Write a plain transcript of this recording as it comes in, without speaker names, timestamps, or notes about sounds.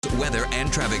Weather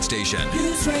and traffic station.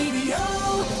 News Radio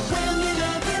Wham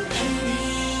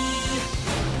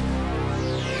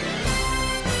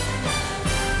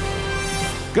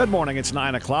 1180. Good morning. It's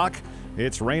 9 o'clock.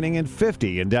 It's raining and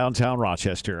 50 in downtown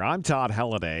Rochester. I'm Todd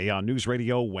Halliday on News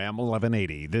Radio Wham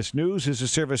 1180. This news is a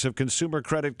service of Consumer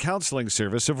Credit Counseling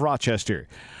Service of Rochester.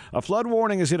 A flood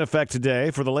warning is in effect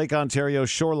today for the Lake Ontario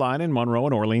shoreline in Monroe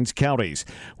and Orleans counties.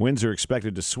 Winds are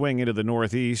expected to swing into the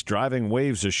northeast, driving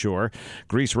waves ashore.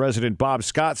 Greece resident Bob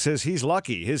Scott says he's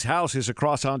lucky. His house is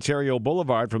across Ontario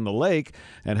Boulevard from the lake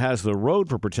and has the road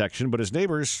for protection, but his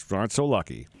neighbors aren't so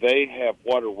lucky. They have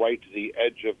water right to the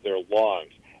edge of their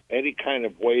lawns. Any kind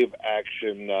of wave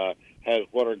action has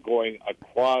water going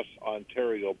across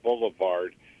Ontario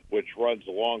Boulevard, which runs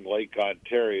along Lake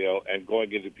Ontario and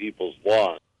going into people's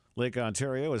lawns. Lake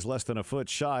Ontario is less than a foot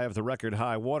shy of the record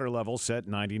high water level set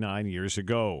 99 years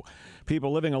ago.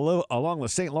 People living along the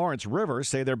St. Lawrence River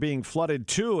say they're being flooded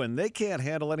too, and they can't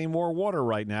handle any more water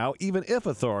right now, even if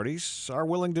authorities are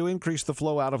willing to increase the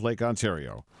flow out of Lake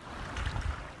Ontario.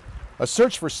 A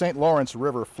search for St. Lawrence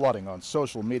River flooding on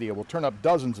social media will turn up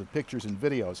dozens of pictures and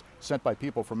videos sent by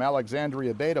people from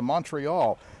Alexandria Bay to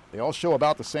Montreal. They all show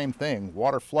about the same thing: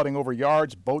 water flooding over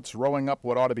yards, boats rowing up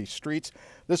what ought to be streets.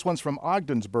 This one's from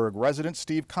Ogdensburg resident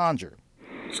Steve Conger.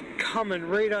 It's coming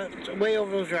right up, way over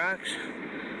those rocks.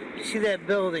 You see that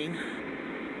building?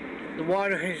 The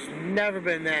water has never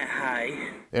been that high.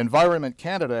 Environment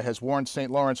Canada has warned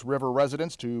St. Lawrence River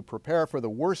residents to prepare for the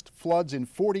worst floods in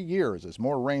 40 years as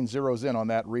more rain zeroes in on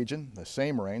that region, the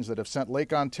same rains that have sent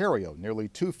Lake Ontario nearly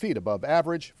 2 feet above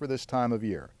average for this time of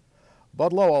year.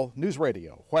 Bud Lowell, News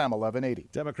Radio, Wham 1180.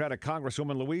 Democratic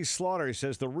Congresswoman Louise Slaughter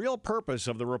says the real purpose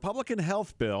of the Republican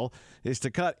health bill is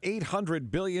to cut $800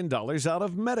 billion out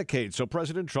of Medicaid so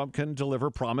President Trump can deliver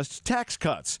promised tax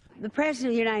cuts. The President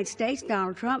of the United States,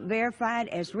 Donald Trump, verified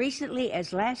as recently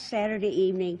as last Saturday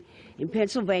evening in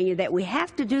Pennsylvania that we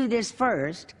have to do this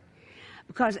first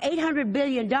because $800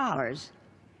 billion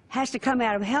has to come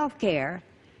out of health care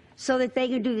so that they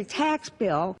can do the tax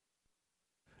bill.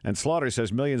 And Slaughter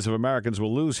says millions of Americans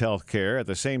will lose health care. At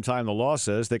the same time, the law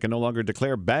says they can no longer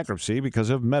declare bankruptcy because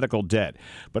of medical debt.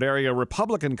 But area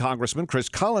Republican Congressman Chris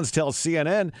Collins tells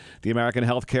CNN the American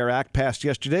Health Care Act passed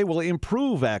yesterday will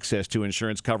improve access to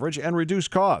insurance coverage and reduce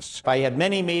costs. I had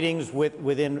many meetings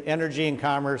within Energy and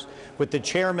Commerce with the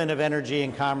chairman of Energy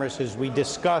and Commerce as we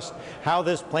discussed how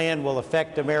this plan will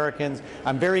affect Americans.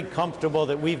 I'm very comfortable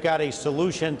that we've got a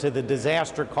solution to the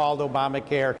disaster called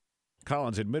Obamacare.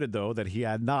 Collins admitted, though, that he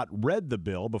had not read the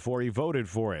bill before he voted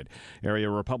for it.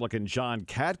 Area Republican John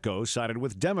Katko sided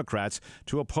with Democrats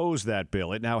to oppose that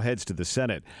bill. It now heads to the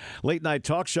Senate. Late-night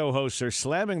talk show hosts are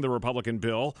slamming the Republican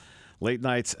bill. Late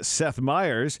Night's Seth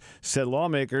Meyers said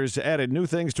lawmakers added new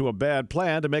things to a bad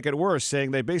plan to make it worse,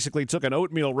 saying they basically took an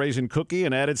oatmeal raisin cookie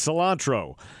and added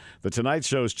cilantro. The Tonight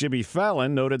Show's Jimmy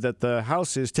Fallon noted that the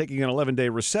House is taking an 11-day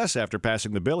recess after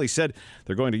passing the bill. He said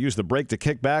they're going to use the break to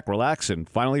kick back, relax, and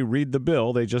finally read the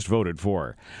bill they just voted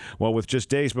for. Well, with just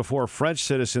days before French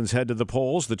citizens head to the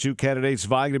polls, the two candidates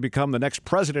vying to become the next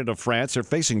president of France are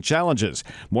facing challenges.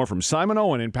 More from Simon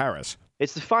Owen in Paris.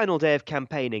 It's the final day of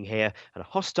campaigning here and a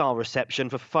hostile reception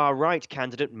for far-right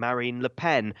candidate Marine Le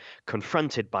Pen,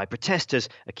 confronted by protesters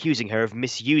accusing her of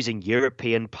misusing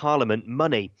European Parliament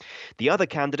money. The other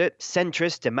candidate,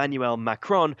 centrist Emmanuel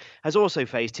Macron, has also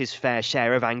faced his fair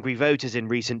share of angry voters in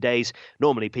recent days,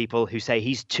 normally people who say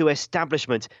he's too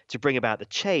establishment to bring about the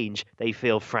change they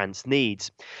feel France needs.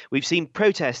 We've seen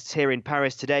protests here in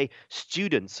Paris today,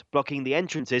 students blocking the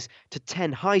entrances to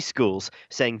 10 high schools,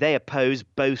 saying they oppose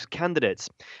both candidates.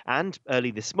 And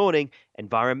early this morning,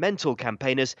 environmental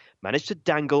campaigners managed to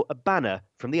dangle a banner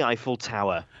from the Eiffel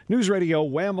Tower. News Radio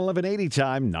Wham 1180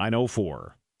 time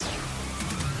 9:04.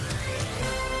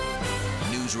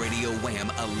 News Radio Wham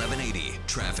 1180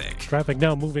 traffic. Traffic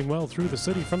now moving well through the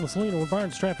city from the Salino and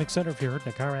Barnes Traffic Center. If you're hurt in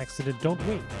a car accident, don't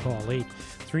wait. Call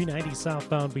 8-390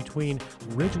 southbound between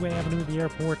Ridgeway Avenue and the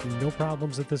airport. No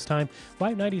problems at this time.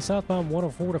 590 southbound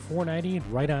 104 to 490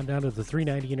 and right on down to the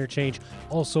 390 interchange.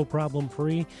 Also problem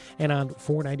free. And on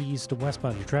 490 east to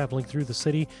westbound, you're traveling through the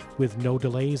city with no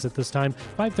delays at this time.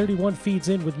 531 feeds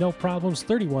in with no problems.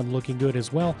 31 looking good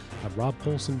as well. I'm Rob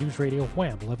Polson, News Radio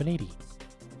Wham 1180.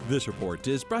 This report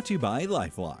is brought to you by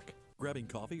LifeLock. Grabbing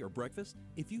coffee or breakfast?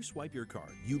 If you swipe your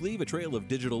card, you leave a trail of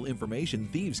digital information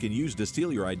thieves can use to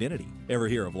steal your identity. Ever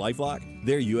hear of LifeLock?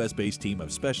 Their U.S.-based team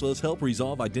of specialists help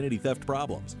resolve identity theft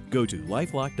problems. Go to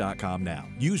LifeLock.com now.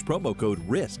 Use promo code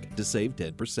RISK to save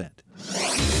 10%.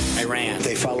 Iran.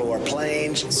 They follow our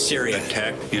planes. Syria.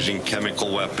 Attack using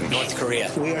chemical weapons. North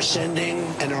Korea. We are sending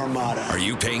an armada. Are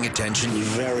you paying attention?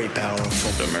 Very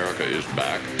powerful. America is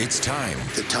back. It's time.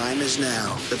 The time is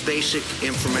now. The basic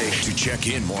information. To check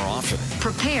in more often.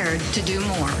 Prepared to do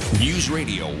more. News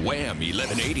Radio Wham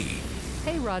 1180.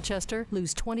 Hey, Rochester,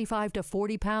 lose 25 to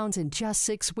 40 pounds in just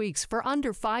 6 weeks for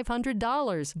under $500.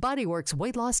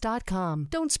 BodyWorksWeightLoss.com.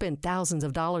 Don't spend thousands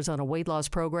of dollars on a weight loss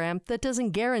program that doesn't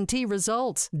guarantee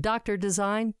results. Doctor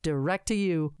design, direct to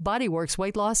you.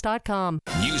 BodyWorksWeightLoss.com.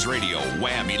 News Radio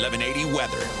Wham 1180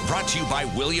 weather. Brought to you by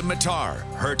William Mattar.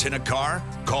 Hurt in a car?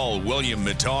 Call William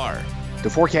Mattar. The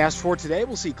forecast for today,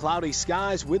 we'll see cloudy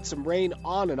skies with some rain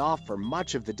on and off for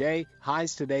much of the day.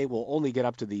 Highs today will only get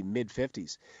up to the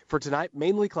mid-50s. For tonight,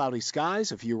 mainly cloudy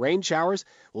skies. A few rain showers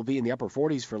will be in the upper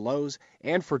 40s for lows.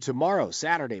 And for tomorrow,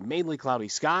 Saturday, mainly cloudy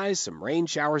skies, some rain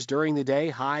showers during the day,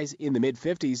 highs in the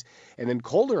mid-50s. And then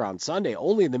colder on Sunday,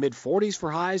 only in the mid-40s for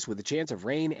highs with a chance of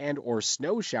rain and or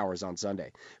snow showers on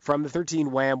Sunday. From the 13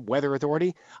 WHAM Weather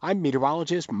Authority, I'm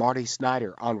meteorologist Marty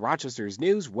Snyder on Rochester's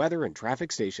news, weather, and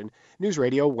traffic station, News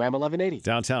Radio Wham 1180.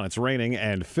 Downtown, it's raining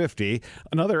and 50.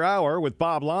 Another hour with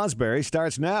Bob Lonsberry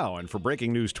starts now. And for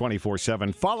breaking news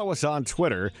 24/7, follow us on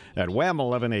Twitter at Wham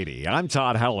 1180. I'm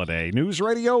Todd Halliday, News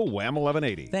Radio Wham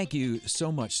 1180. Thank you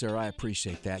so much, sir. I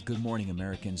appreciate that. Good morning,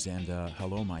 Americans, and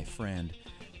hello, my friend.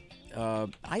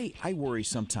 I worry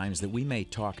sometimes that we may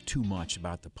talk too much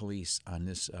about the police on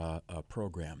this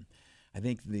program. I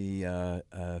think the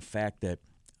fact that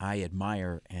I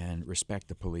admire and respect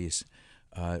the police,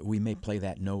 we may play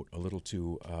that note a little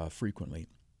too frequently.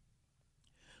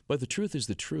 But the truth is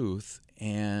the truth,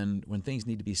 and when things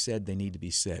need to be said, they need to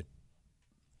be said.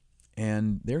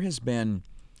 And there has been,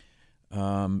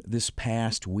 this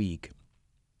past week,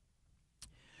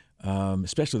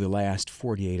 especially the last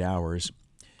 48 hours,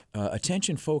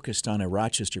 attention focused on a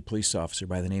Rochester police officer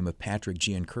by the name of Patrick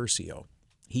Giancurcio.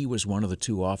 He was one of the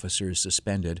two officers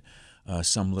suspended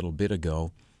some little bit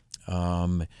ago,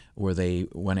 where they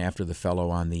went after the fellow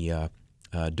on the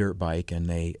dirt bike, and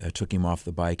they took him off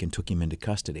the bike and took him into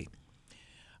custody.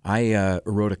 I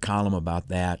wrote a column about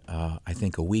that, I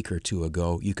think a week or two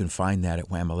ago. You can find that at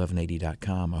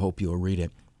wham1180.com. I hope you'll read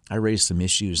it. I raised some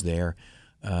issues there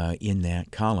in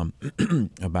that column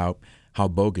about how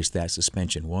bogus that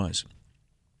suspension was.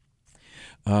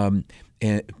 And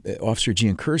Officer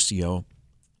Giancurcio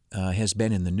has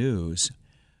been in the news,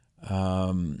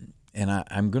 and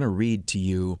I'm going to read to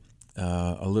you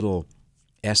a little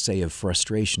essay of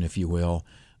frustration, if you will,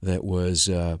 that was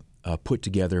put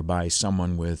together by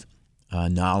someone with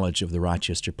knowledge of the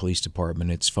Rochester Police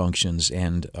Department, its functions,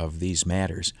 and of these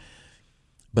matters.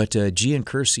 But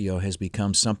Giancurcio has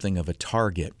become something of a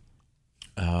target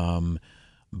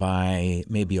by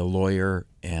maybe a lawyer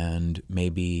and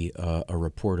maybe a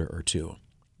reporter or two.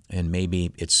 And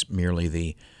maybe it's merely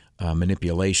the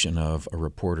manipulation of a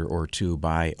reporter or two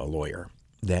by a lawyer.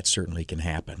 That certainly can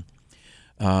happen.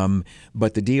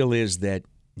 But the deal is that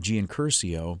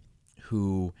Giancurcio,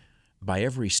 who by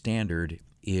every standard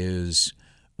is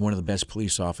one of the best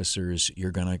police officers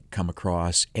you're going to come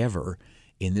across ever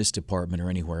in this department or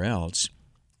anywhere else,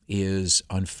 is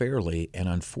unfairly and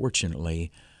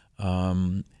unfortunately,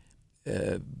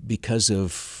 because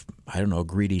of,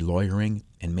 greedy lawyering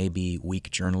and maybe weak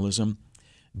journalism,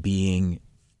 being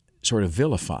sort of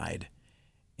vilified.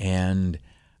 And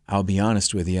I'll be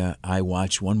honest with you, I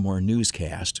watch one more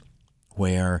newscast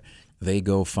where they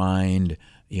go find,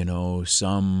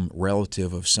 some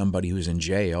relative of somebody who's in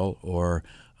jail or,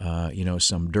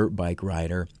 some dirt bike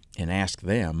rider and ask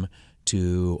them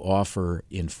to offer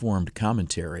informed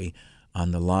commentary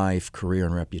on the life, career,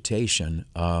 and reputation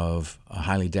of a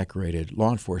highly decorated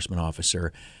law enforcement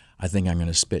officer. I think I'm going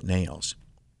to spit nails.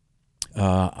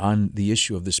 On the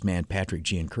issue of this man, Patrick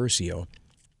Giancurcio,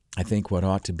 I think what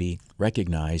ought to be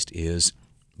recognized is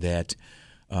that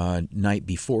night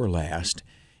before last,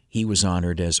 he was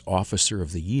honored as Officer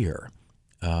of the Year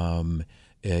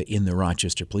in the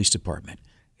Rochester Police Department.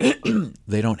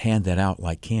 They don't hand that out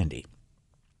like candy.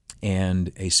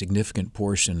 And a significant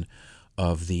portion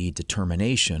of the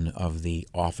determination of the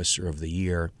Officer of the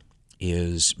Year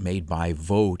is made by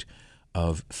vote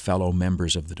of fellow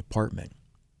members of the department.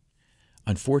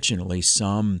 Unfortunately,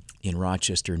 some in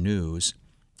Rochester news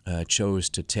chose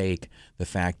to take the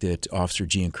fact that Officer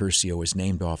Giancurcio was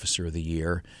named Officer of the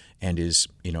Year and is,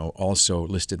 also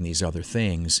listed in these other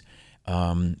things.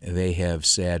 They have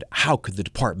said, how could the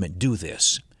department do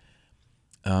this?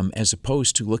 As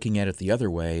opposed to looking at it the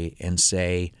other way and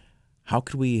say, how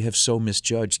could we have so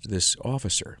misjudged this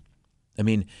officer? I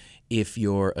mean, if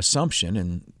your assumption,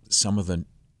 and some of the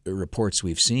reports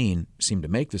we've seen seem to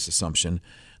make this assumption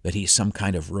that he's some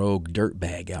kind of rogue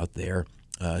dirtbag out there,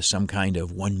 some kind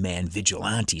of one-man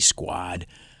vigilante squad.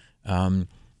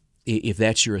 If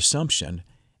that's your assumption,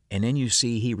 and then you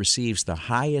see he receives the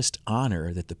highest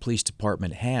honor that the police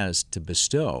department has to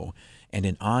bestow, and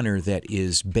an honor that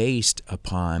is based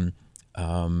upon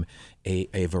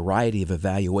a variety of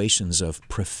evaluations of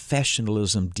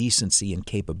professionalism, decency, and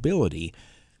capability,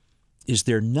 is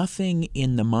there nothing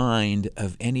in the mind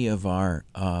of any of our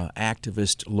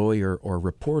activist, lawyer, or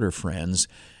reporter friends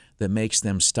that makes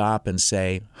them stop and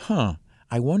say,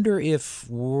 I wonder if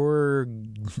we're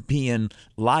being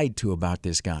lied to about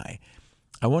this guy?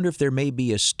 I wonder if there may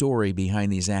be a story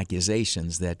behind these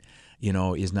accusations that,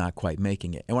 is not quite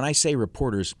making it. And when I say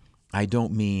reporters, I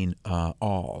don't mean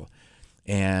all.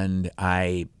 And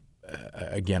I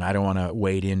don't want to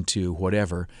wade into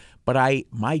whatever, but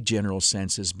my general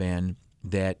sense has been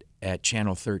that at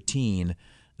Channel 13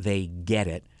 they get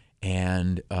it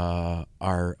and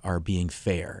are being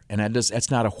fair. And that's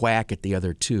not a whack at the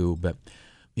other two, but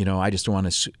I just don't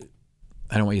want to.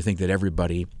 I don't want you to think that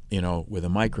everybody with a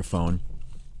microphone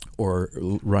or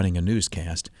running a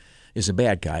newscast is a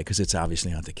bad guy, because it's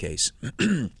obviously not the case.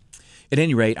 At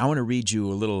any rate, I want to read you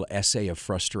a little essay of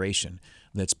frustration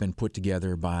that's been put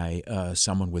together by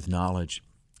someone with knowledge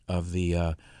of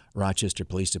the Rochester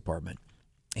Police Department.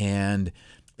 And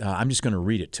I'm just going to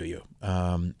read it to you,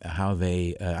 how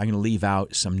they I'm going to leave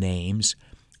out some names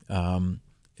to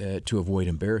avoid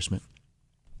embarrassment.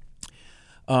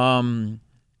 The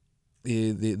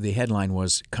headline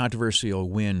was "Controversial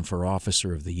Win for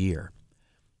Officer of the Year."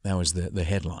 That was the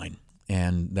headline,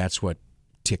 and that's what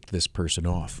ticked this person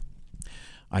off.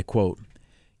 I quote,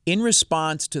 "In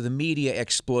response to the media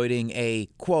exploiting a,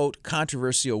 quote,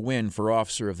 controversial win for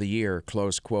Officer of the Year,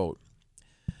 close quote,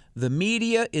 the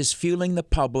media is fueling the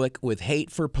public with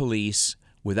hate for police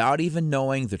without even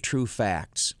knowing the true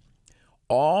facts.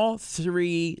 All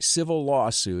 3 civil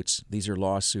lawsuits," these are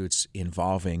lawsuits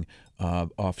involving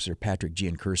Officer Patrick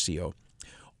Giancurcio,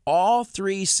 "all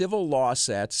 3 civil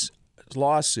lawsuits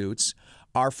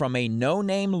are from a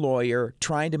no-name lawyer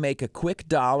trying to make a quick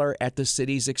dollar at the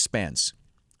city's expense.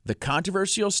 The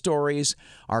controversial stories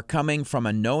are coming from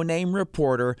a no-name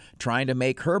reporter trying to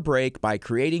make her break by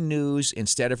creating news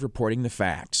instead of reporting the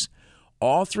facts.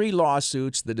 All 3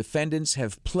 lawsuits, the defendants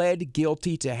have pled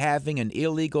guilty to having an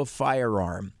illegal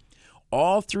firearm.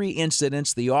 All 3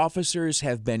 incidents, the officers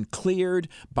have been cleared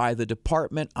by the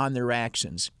department on their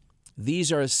actions.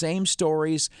 These are the same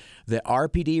stories that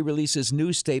RPD releases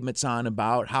news statements on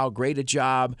about how great a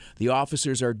job the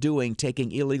officers are doing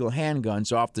taking illegal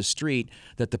handguns off the street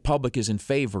that the public is in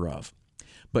favor of.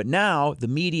 But now the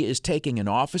media is taking an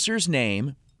officer's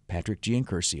name, Patrick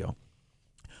Giancurcio,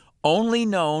 only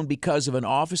known because of an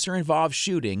officer-involved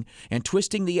shooting, and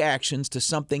twisting the actions to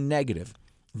something negative.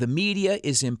 The media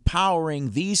is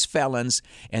empowering these felons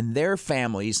and their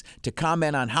families to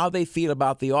comment on how they feel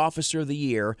about the Officer of the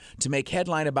Year, to make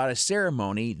headline about a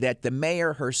ceremony that the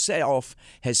mayor herself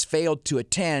has failed to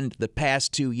attend the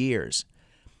past 2 years."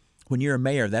 When you're a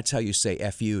mayor, that's how you say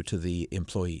F you to the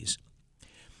employees.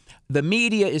 "The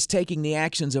media is taking the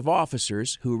actions of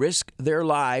officers who risk their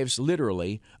lives,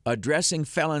 literally, addressing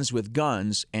felons with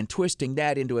guns and twisting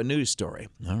that into a news story."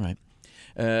 All right.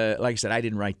 Like I said, I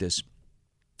didn't write this.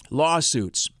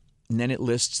 Lawsuits, and then it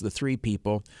lists the 3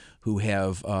 people who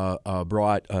have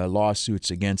brought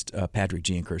lawsuits against Patrick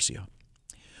Giancurcio.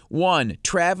 1,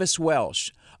 Travis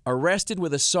Welsh, arrested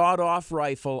with a sawed-off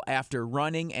rifle after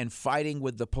running and fighting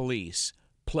with the police,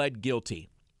 pled guilty.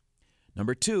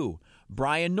 Number 2,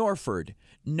 Brian Norford,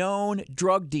 known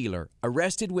drug dealer,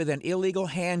 arrested with an illegal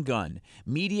handgun.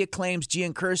 Media claims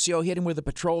Giancurcio hit him with a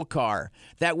patrol car.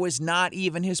 That was not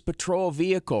even his patrol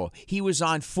vehicle. He was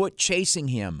on foot chasing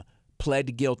him.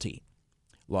 Pled guilty.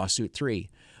 Lawsuit 3.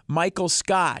 Michael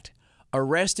Scott,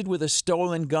 arrested with a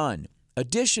stolen gun.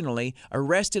 Additionally,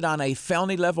 arrested on a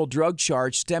felony-level drug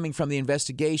charge stemming from the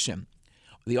investigation.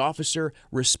 The officer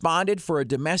responded for a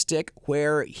domestic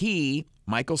where he,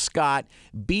 Michael Scott,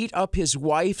 beat up his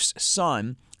wife's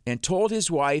son and told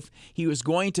his wife he was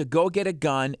going to go get a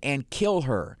gun and kill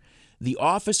her. The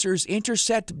officers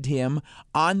intercepted him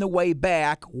on the way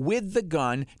back with the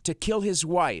gun to kill his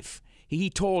wife. He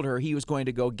told her he was going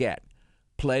to go get.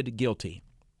 Pled guilty.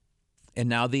 And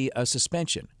now the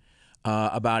suspension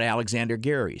about Alexander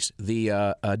Gary's,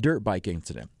 the dirt bike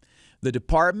incident. The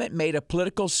department made a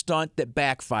political stunt that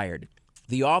backfired.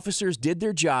 The officers did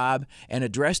their job and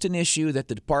addressed an issue that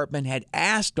the department had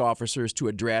asked officers to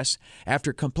address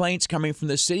after complaints coming from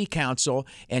the city council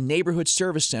and neighborhood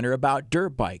service center about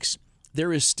dirt bikes.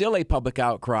 There is still a public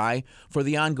outcry for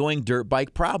the ongoing dirt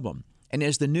bike problem. And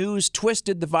as the news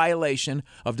twisted the violation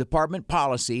of department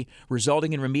policy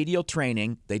resulting in remedial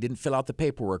training, they didn't fill out the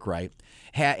paperwork right.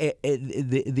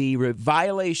 The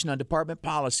violation on department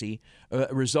policy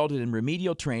resulted in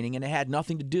remedial training, and it had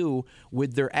nothing to do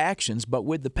with their actions but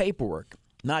with the paperwork.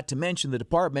 Not to mention the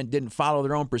department didn't follow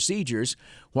their own procedures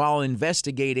while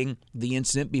investigating the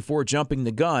incident before jumping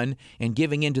the gun and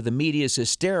giving into the media's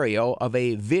hysteria of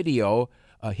a video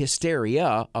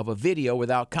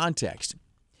without context.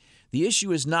 The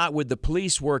issue is not with the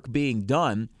police work being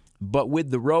done, but with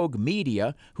the rogue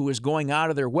media who is going out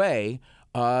of their way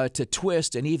to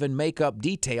twist and even make up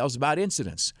details about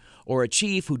incidents, or a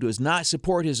chief who does not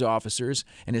support his officers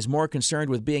and is more concerned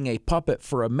with being a puppet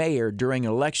for a mayor during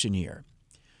an election year.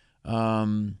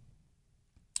 Well,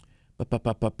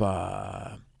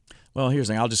 here's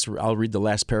the thing. I'll read the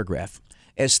last paragraph.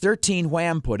 As 13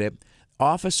 Wham put it,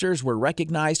 officers were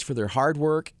recognized for their hard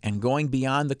work and going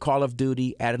beyond the call of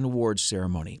duty at an awards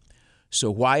ceremony. So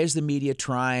why is the media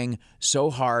trying so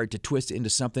hard to twist it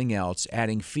into something else,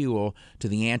 adding fuel to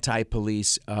the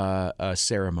anti-police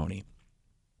ceremony?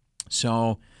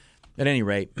 So, at any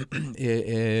rate,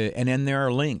 and then there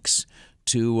are links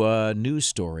to news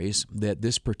stories that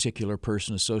this particular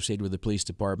person associated with the police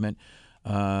department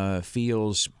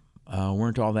feels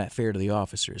weren't all that fair to the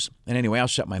officers. And anyway, I'll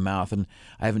shut my mouth, and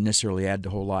I haven't necessarily added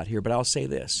a whole lot here, but I'll say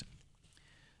this,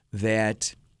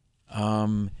 that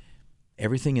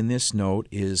everything in this note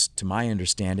is, to my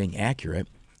understanding, accurate,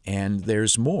 and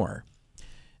there's more.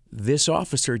 This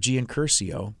officer,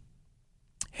 Giancurcio,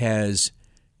 has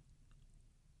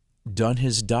done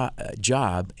his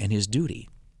job and his duty.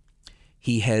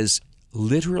 He has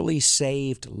literally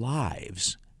saved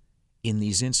lives in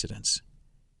these incidents.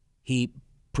 He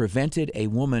prevented a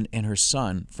woman and her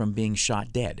son from being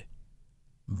shot dead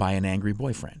by an angry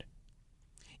boyfriend.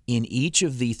 In each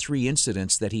of the 3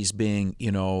 incidents that he's being,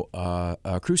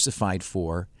 crucified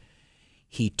for,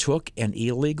 he took an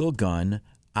illegal gun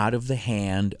out of the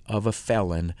hand of a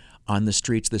felon on the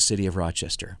streets of the city of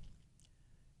Rochester.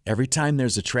 Every time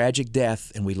there's a tragic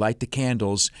death and we light the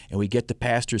candles and we get the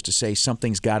pastors to say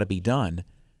something's got to be done,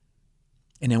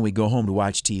 and then we go home to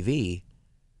watch TV,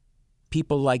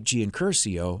 people like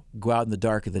Giancurcio go out in the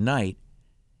dark of the night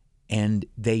and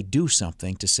they do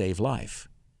something to save life.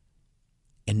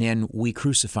 And then we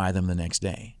crucify them the next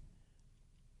day.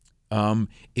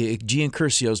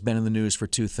 Giancurcio's been in the news for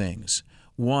 2 things.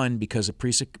 One, because a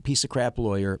piece of crap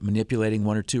lawyer manipulating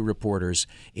 1 or 2 reporters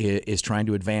is trying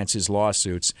to advance his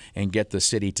lawsuits and get the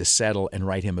city to settle and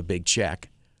write him a big check.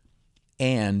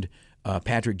 And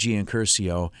Patrick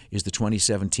Giancurcio is the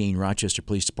 2017 Rochester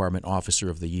Police Department Officer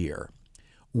of the Year.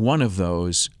 One of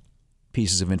those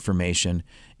pieces of information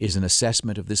is an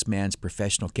assessment of this man's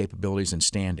professional capabilities and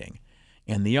standing.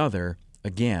 And the other,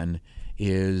 again,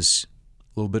 is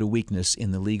a little bit of weakness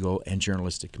in the legal and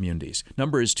journalistic communities.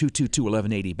 Number is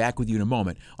 222-1180. Back with you in a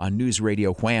moment on News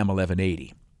Radio Wham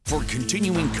 1180. For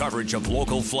continuing coverage of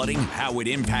local flooding, how it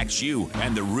impacts you,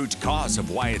 and the root cause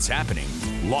of why it's happening,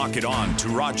 lock it on to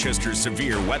Rochester's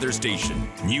Severe Weather Station.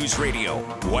 News Radio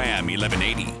Wham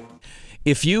 1180.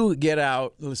 If you get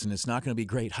out, listen, it's not going to be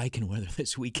great hiking weather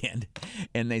this weekend,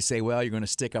 and they say, well, you're going to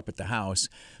stick up at the house.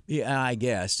 Yeah, I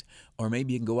guess. Or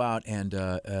maybe you can go out and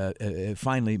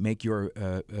finally make your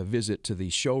visit to the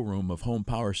showroom of Home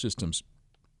Power Systems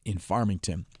in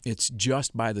Farmington. It's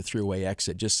just by the thruway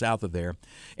exit, just south of there.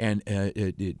 And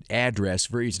address,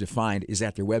 very easy to find, is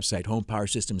at their website,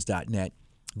 homepowersystems.net.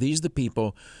 These are the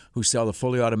people who sell the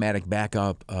fully automatic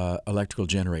backup electrical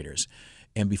generators.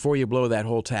 And before you blow that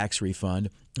whole tax refund,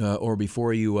 or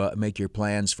before you make your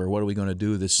plans for what are we going to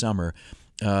do this summer,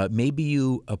 maybe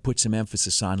you put some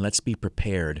emphasis on let's be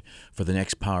prepared for the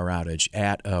next power outage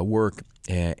at work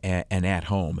and at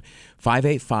home.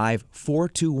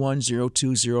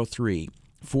 585-421-0203.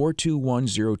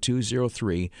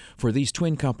 421-0203 for these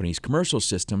twin companies, Commercial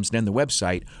Systems, and then the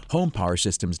website,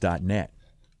 homepowersystems.net.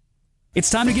 It's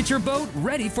time to get your boat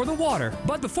ready for the water.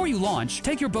 But before you launch,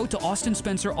 take your boat to Austin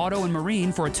Spencer Auto and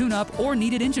Marine for a tune-up or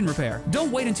needed engine repair.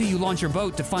 Don't wait until you launch your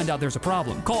boat to find out there's a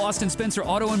problem. Call Austin Spencer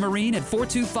Auto and Marine at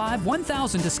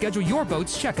 425-1000 to schedule your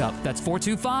boat's checkup. That's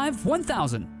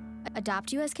 425-1000.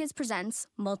 Adopt US Kids presents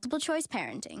Multiple Choice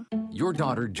Parenting. Your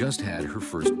daughter just had her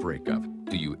first breakup.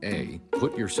 Do you A,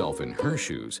 put yourself in her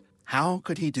shoes? How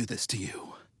could he do this to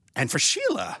you? And for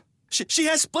Sheila, she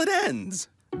has split ends.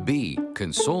 B,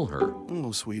 console her.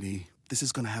 Oh, sweetie, this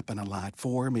is going to happen a lot.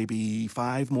 4, maybe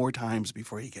 5 more times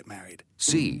before you get married.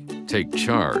 C, take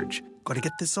charge. Got to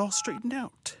get this all straightened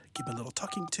out. Give a little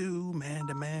talking to, man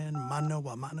to man, mano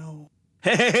a mano.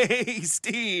 Hey,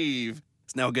 Steve!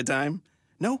 Is now a good time?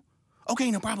 No? Okay,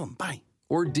 no problem. Bye.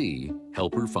 Or D,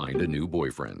 help her find a new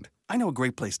boyfriend? I know a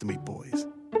great place to meet boys.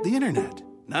 The internet.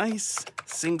 Nice,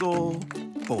 single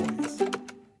boys.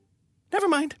 Never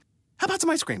mind. How about some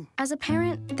ice cream? As a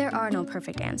parent, there are no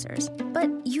perfect answers.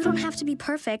 But you don't have to be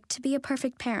perfect to be a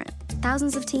perfect parent.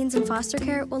 Thousands of teens in foster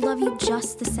care will love you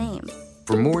just the same.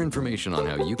 For more information on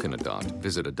how you can adopt,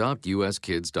 visit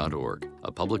adoptuskids.org.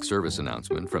 A public service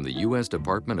announcement from the U.S.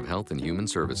 Department of Health and Human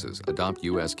Services, Adopt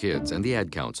U.S. Kids, and the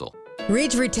Ad Council.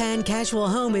 Ridge Rattan Casual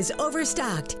Home is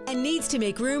overstocked and needs to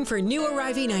make room for new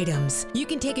arriving items. You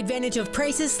can take advantage of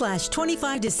prices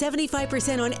 /25 to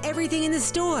 75% on everything in the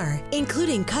store,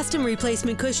 including custom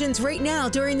replacement cushions right now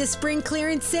during the spring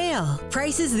clearance sale.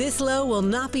 Prices this low will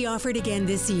not be offered again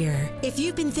this year. If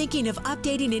you've been thinking of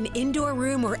updating an indoor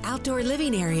room or outdoor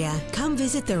living area, come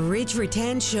visit the Ridge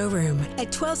Rattan Showroom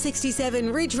at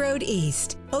 1267 Ridge Road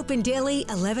East. Open daily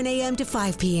 11 a.m. to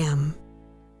 5 p.m.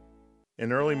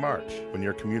 In early March, when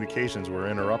your communications were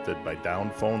interrupted by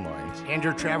downed phone lines and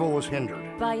your travel was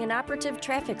hindered by inoperative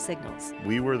traffic signals,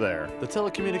 we were there. The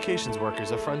telecommunications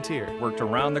workers of Frontier worked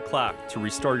around the clock to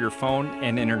restore your phone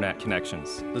and internet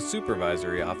connections. The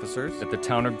supervisory officers at the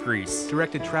town of Greece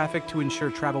directed traffic to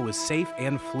ensure travel was safe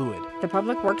and fluid. The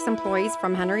public works employees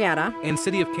from Henrietta and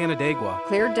City of Canandaigua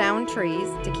cleared down trees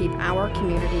to keep our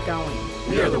community going.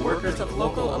 We are the workers of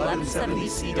Local 1170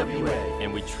 CWA,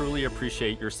 and we truly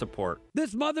appreciate your support.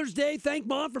 This Mother's Day, thank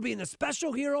Mom for being the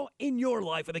special hero in your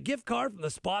life with a gift card from the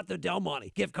spa at the Del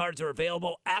Monte. Gift cards are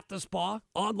available at the spa,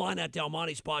 online at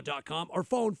delmontespa.com, or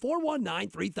phone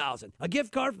 419-3000. A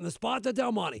gift card from the spa at the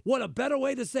Del Monte. What a better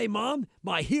way to say, Mom,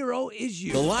 my hero is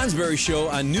you. The Lonsberry Show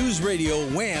on News Radio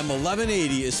Wham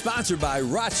 1180 is sponsored by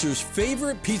Rochester's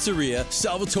favorite pizzeria,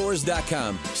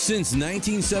 Salvatore's.com. Since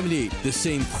 1978, the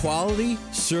same quality,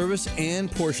 service, and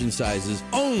portion sizes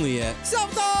only at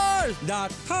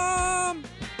Salvatore's.com.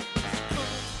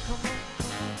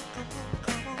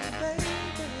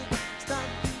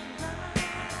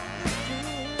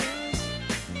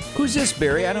 Who's this,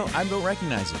 Barry? I don't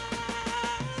recognize it.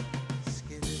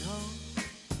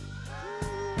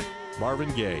 Marvin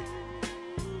Gaye.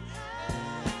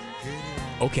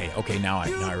 Okay, now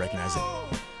I recognize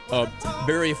it.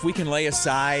 Barry, if we can lay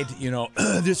aside,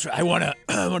 this, I want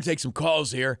to take some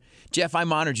calls here. Jeff,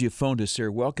 I'm honored you phoned us, sir.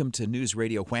 Welcome to News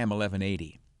Radio Wham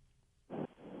 1180.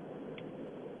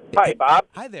 Hi, Bob.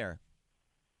 Hi there.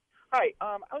 Hi.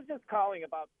 I was just calling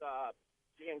about the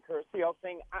Gian Curcio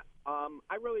thing.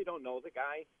 I really don't know the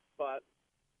guy, but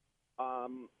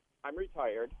I'm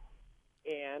retired.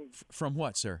 And from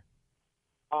what, sir?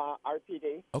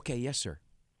 RPD. Okay, yes, sir.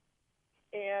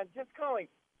 And just calling.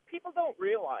 People don't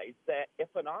realize that if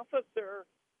an officer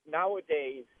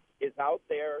nowadays is out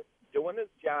there doing his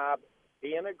job,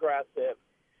 being aggressive,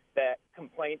 that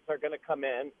complaints are going to come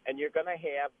in, and you're going to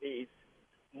have these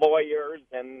lawyers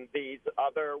and these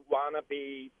other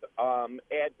wannabe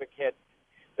advocates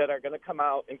that are going to come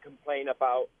out and complain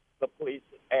about the police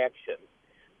actions.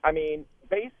 I mean,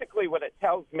 basically what it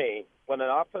tells me, when an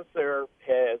officer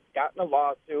has gotten a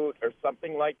lawsuit or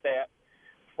something like that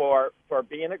for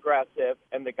being aggressive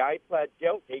and the guy pled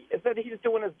guilty, is that he's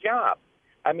doing his job.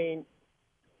 I mean,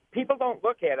 people don't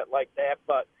look at it like that,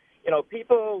 but,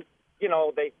 people,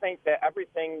 they think that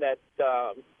everything that,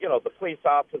 the police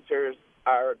officers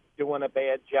are doing a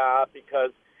bad job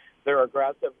because they're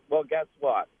aggressive. Well, guess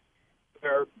what?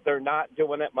 They're not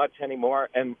doing it much anymore,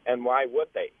 and why would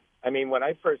they? I mean, when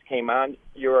I first came on,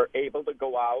 you were able to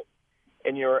go out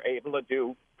and you were able to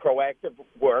do proactive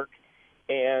work,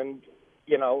 and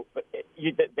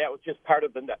that was just part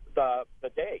of the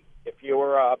day. If you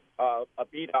were a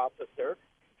beat officer,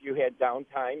 if you had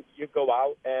downtime, you'd go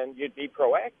out and you'd be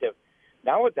proactive.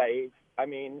 Nowadays, I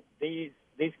mean, these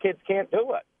kids can't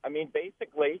do it. I mean,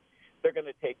 basically, they're going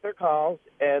to take their calls,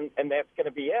 and that's going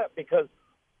to be it, because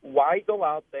why go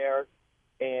out there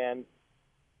and,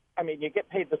 I mean, you get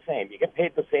paid the same. You get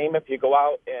paid the same if you go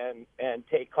out and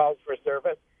take calls for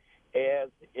service as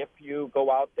if you go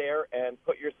out there and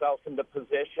put yourself in the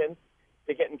position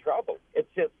to get in trouble. It's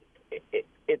just,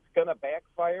 it's going to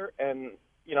backfire, and,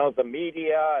 the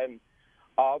media and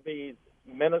all these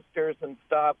ministers and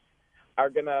stuff are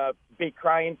going to be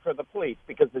crying for the police,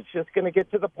 because it's just going to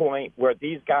get to the point where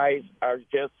these guys are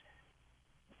just,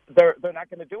 they're not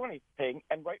going to do anything,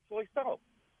 and rightfully so.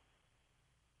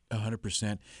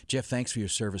 100%. Jeff, thanks for your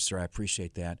service, sir. I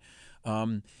appreciate that.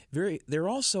 There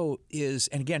also is,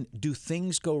 and again, do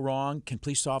things go wrong? Can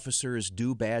police officers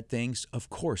do bad things? Of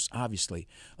course, obviously.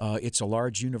 It's a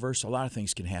large universe. A lot of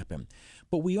things can happen.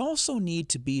 But we also need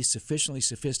to be sufficiently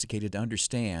sophisticated to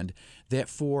understand that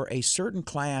for a certain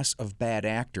class of bad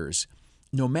actors,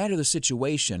 no matter the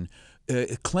situation,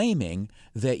 claiming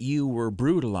that you were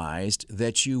brutalized,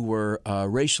 that you were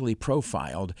racially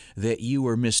profiled, that you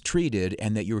were mistreated,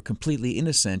 and that you were completely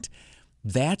innocent.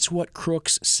 That's what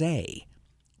crooks say.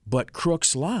 But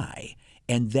crooks lie.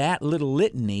 And that little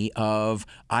litany of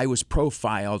I was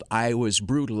profiled, I was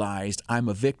brutalized, I'm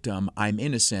a victim, I'm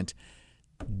innocent,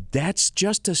 that's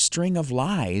just a string of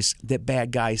lies that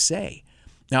bad guys say.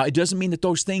 Now, it doesn't mean that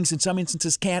those things in some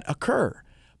instances can't occur.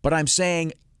 But I'm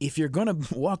saying if you're going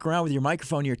to walk around with your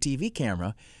microphone and your TV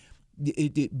camera,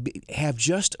 have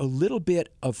just a little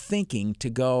bit of thinking to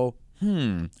go,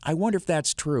 I wonder if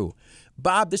that's true.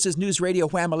 Bob, this is News Radio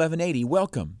Wham 1180.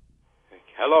 Welcome.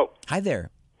 Hello. Hi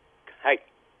there. Hi.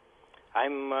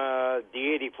 I'm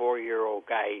the 84-year-old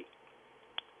guy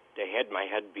that had my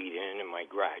head beat in my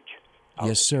garage.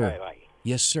 Yes, sir.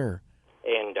 Yes, sir.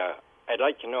 And I'd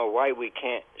like to know why we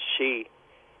can't see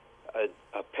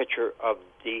a picture of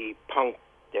the punk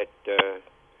that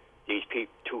these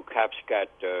two cops got,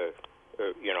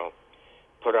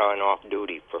 put on off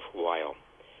duty for a while.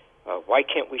 Why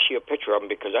can't we see a picture of him?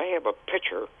 Because I have a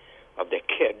picture of the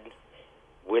kid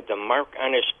with the mark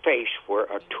on his face where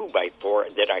a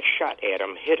 2x4 that I shot at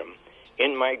him hit him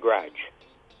in my garage.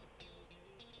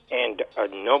 And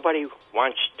nobody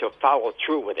wants to follow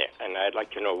through with it, and I'd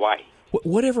like to know why.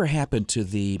 Whatever happened to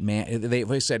the man?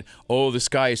 They said, this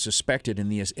guy is suspected in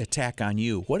the attack on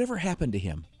you. Whatever happened to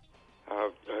him?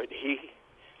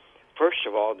 First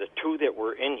of all, the two that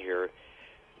were in here,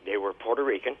 they were Puerto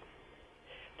Rican.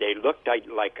 They looked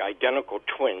like identical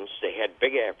twins. They had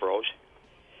big afros.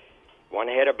 One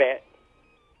had a bat,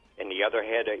 and the other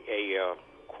had a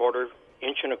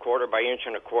inch and a quarter by inch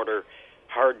and a quarter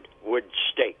hardwood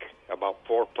stake, about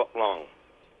 4 foot long.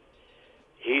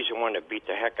 He's the one that beat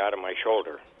the heck out of my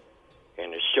shoulder,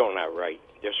 and it's still not right.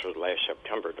 This was last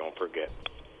September, don't forget.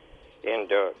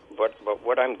 And but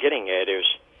what I'm getting at is,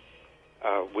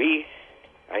 I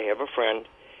have a friend.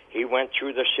 He went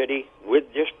through the city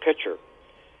with this picture.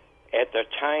 At the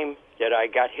time that I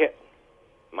got hit,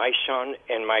 my son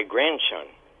and my grandson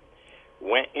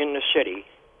went in the city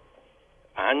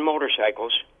on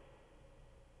motorcycles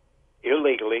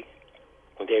illegally.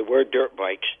 They were dirt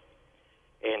bikes,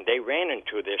 and they ran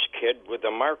into this kid with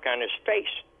a mark on his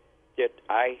face that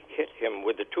I hit him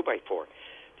with a 2x4.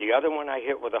 The other one I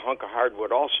hit with a hunk of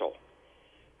hardwood also.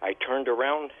 I turned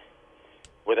around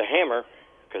with a hammer,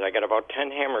 because I got about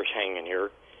 10 hammers hanging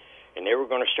here, and they were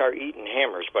going to start eating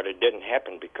hammers, but it didn't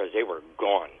happen because they were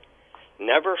gone.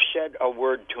 Never said a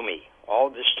word to me all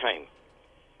this time.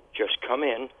 Just come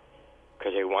in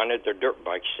because they wanted their dirt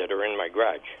bikes that are in my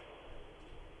garage.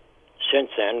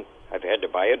 Since then, I've had to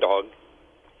buy a dog.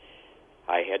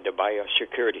 I had to buy a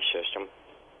security system.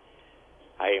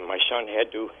 My son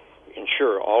had to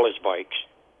insure all his bikes.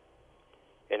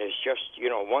 And it's just,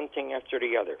 one thing after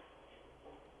the other.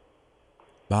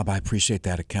 Bob, I appreciate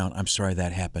that account. I'm sorry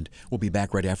that happened. We'll be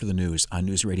back right after the news on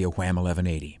News Radio Wham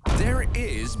 1180. There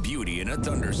is beauty in a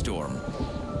thunderstorm.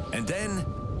 And then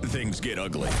things get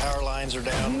ugly. Power lines are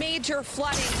down. Major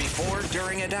flooding. Before,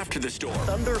 during, and after the storm.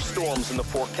 Thunderstorms in the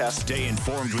forecast. Stay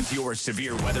informed with your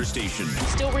severe weather station.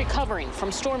 Still recovering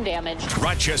from storm damage.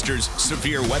 Rochester's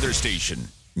severe weather station.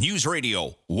 News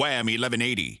Radio Wham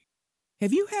 1180.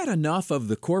 Have you had enough of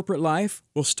the corporate life?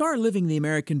 Well, start living the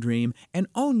American dream and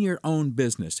own your own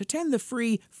business. Attend the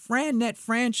free FranNet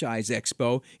Franchise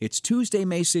Expo. It's Tuesday,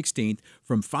 May 16th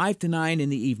from 5 to 9 in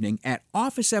the evening at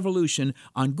Office Evolution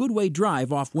on Goodway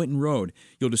Drive off Winton Road.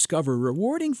 You'll discover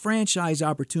rewarding franchise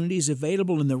opportunities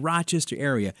available in the Rochester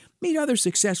area. Meet other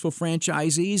successful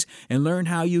franchisees and learn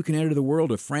how you can enter the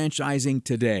world of franchising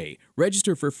today.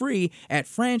 Register for free at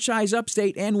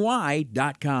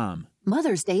franchiseupstateny.com.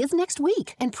 Mother's Day is next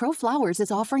week, and Pro Flowers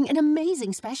is offering an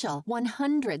amazing special.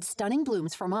 100 stunning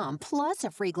blooms for mom, plus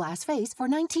a free glass vase for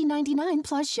 $19.99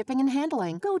 plus shipping and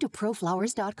handling. Go to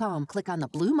proflowers.com, click on the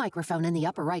blue microphone in the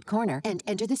upper right corner, and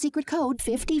enter the secret code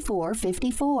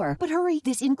 5454. But hurry,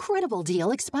 this incredible deal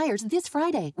expires this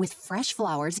Friday. With fresh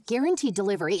flowers, guaranteed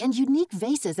delivery, and unique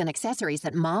vases and accessories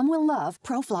that mom will love,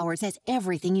 Pro Flowers has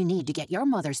everything you need to get your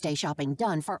Mother's Day shopping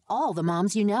done for all the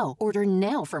moms you know. Order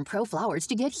now from Pro Flowers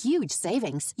to get huge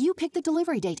savings. You pick the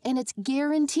delivery date and it's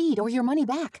guaranteed or your money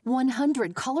back.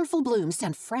 100 colorful blooms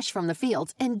sent fresh from the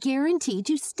fields and guaranteed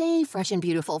to stay fresh and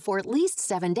beautiful for at least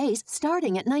 7 days,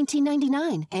 starting at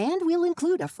 $19.99. And we'll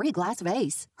include a free glass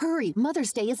vase. Hurry,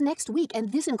 Mother's Day is next week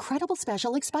and this incredible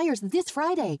special expires this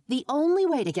Friday. The only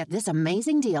way to get this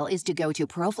amazing deal is to go to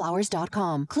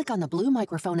proflowers.com. Click on the blue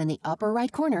microphone in the upper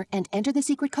right corner and enter the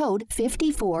secret code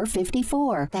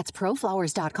 5454. That's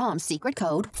proflowers.com, secret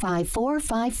code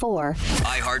 5454. store.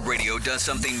 iHeartRadio does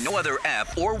something no other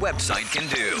app or website can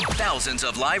do. Thousands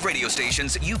of live radio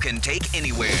stations you can take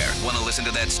anywhere. Want to listen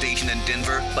to that station in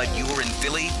Denver, but you're in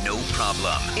Philly? No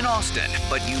problem. In Austin,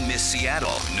 but you miss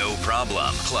Seattle? No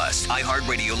problem. Plus,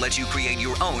 iHeartRadio lets you create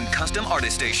your own custom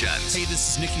artist stations. Hey,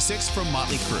 this is Nikki Sixx from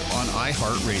Motley Crue on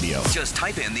iHeartRadio. Just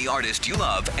type in the artist you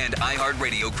love, and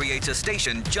iHeartRadio creates a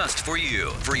station just for you.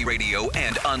 Free radio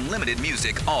and unlimited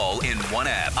music all in one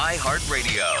app.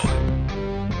 iHeartRadio.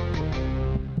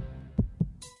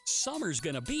 Summer's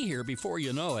going to be here before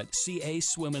you know it. See Ace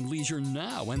Swim and Leisure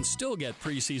now and still get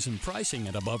preseason pricing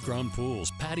at above-ground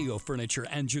pools, patio furniture,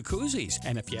 and jacuzzis.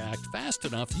 And if you act fast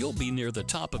enough, you'll be near the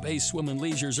top of Ace Swim and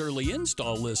Leisure's early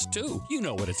install list, too. You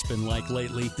know what it's been like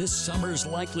lately. This summer's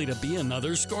likely to be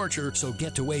another scorcher, so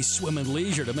get to Ace Swim and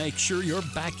Leisure to make sure your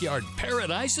backyard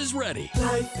paradise is ready.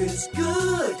 Life is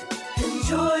good.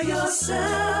 Enjoy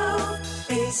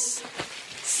yourself. Ace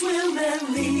Swim and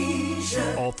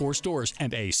Leisure. All 4 stores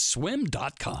and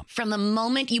aceswim.com. From the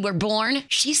moment you were born,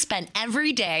 she spent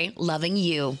every day loving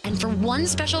you. And for one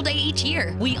special day each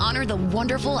year, we honor the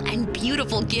wonderful and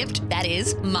beautiful gift that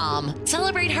is Mom.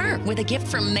 Celebrate her with a gift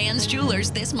from Man's Jewelers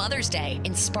this Mother's Day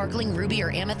in sparkling ruby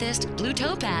or amethyst, blue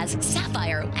topaz,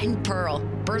 sapphire, and pearl.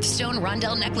 Birthstone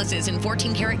rondelle necklaces in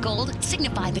 14-karat gold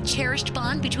signify the cherished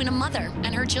bond between a mother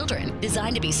and her children.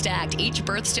 Designed to be stacked, each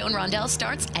birthstone rondelle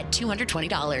starts at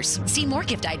 $220. See more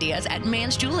gift ideas at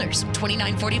Man's Jewelers,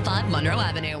 2945 Monroe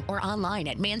Avenue, or online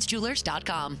at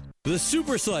mansjewelers.com. The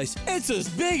Super Slice, it's as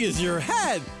big as your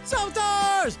head.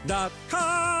 Seltars.com.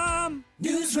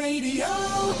 News Radio,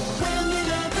 Wham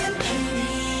 1180.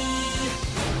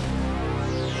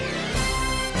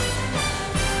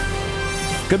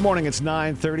 Good morning. It's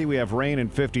 9:30. We have rain and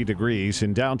 50 degrees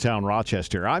in downtown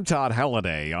Rochester. I'm Todd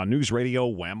Halliday on News Radio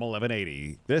Wham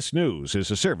 1180. This news is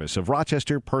a service of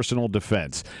Rochester Personal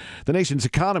Defense. The nation's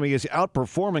economy is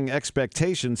outperforming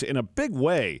expectations in a big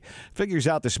way. Figures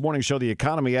out this morning show the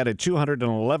economy added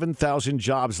 211,000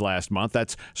 jobs last month.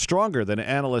 That's stronger than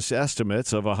analysts'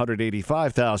 estimates of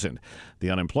 185,000.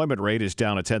 The unemployment rate is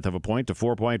down 0.1 of a point to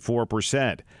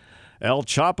 4.4%. El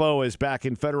Chapo is back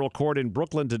in federal court in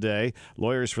Brooklyn today.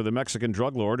 Lawyers for the Mexican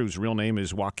drug lord, whose real name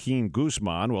is Joaquin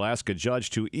Guzman, will ask a judge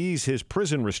to ease his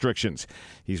prison restrictions.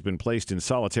 He's been placed in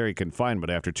solitary confinement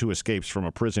after 2 escapes from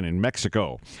a prison in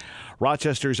Mexico.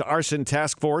 Rochester's arson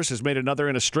task force has made another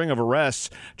in a string of arrests,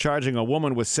 charging a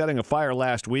woman with setting a fire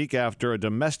last week after a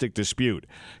domestic dispute.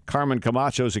 Carmen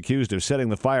Camacho is accused of setting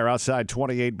the fire outside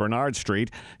 28 Bernard Street.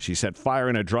 She set fire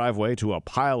in a driveway to a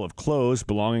pile of clothes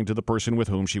belonging to the person with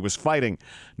whom she was fighting.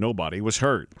 Nobody was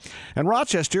hurt. And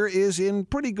Rochester is in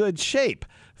pretty good shape.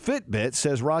 Fitbit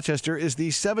says Rochester is the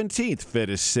 17th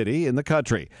fittest city in the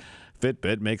country.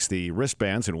 Fitbit makes the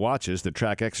wristbands and watches that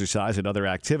track exercise and other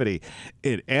activity.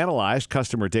 It analyzed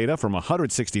customer data from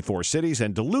 164 cities,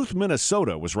 and Duluth,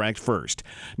 Minnesota was ranked first.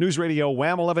 News Radio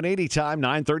Wham 1180, time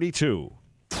 9:32.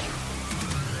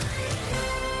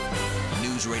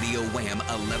 News Radio Wham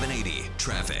 1180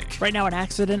 traffic. Right now, an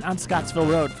accident on Scottsville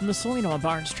Road from the Salino and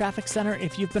Barnes Traffic Center.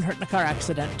 If you've been hurt in a car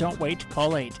accident, don't wait.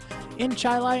 Call 8. In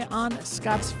Chilai on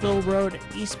Scottsville Road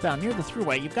eastbound near the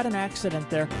thruway, you've got an accident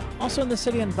there. Also in the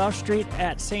city on Bausch Street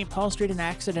at St. Paul Street, an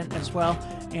accident as well.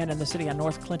 And in the city on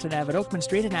North Clinton Ave at Oakman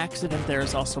Street, an accident there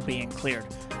is also being cleared.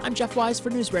 I'm Jeff Wise for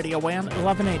News Radio Wham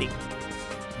 1180.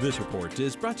 This report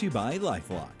is brought to you by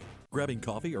LifeLock. Grabbing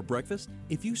coffee or breakfast?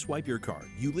 If you swipe your card,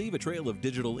 you leave a trail of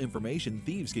digital information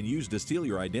thieves can use to steal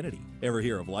your identity. Ever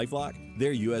hear of LifeLock?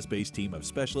 Their U.S.-based team of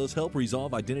specialists help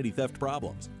resolve identity theft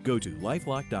problems. Go to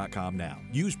LifeLock.com now.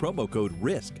 Use promo code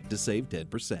RISK to save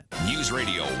 10%. News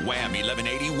Radio Wham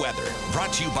 1180 weather.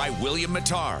 Brought to you by William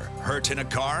Mattar. Hurt in a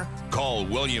car? Call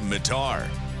William Mattar.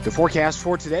 The forecast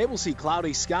for today, we'll see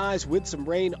cloudy skies with some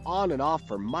rain on and off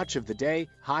for much of the day.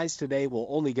 Highs today will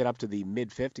only get up to the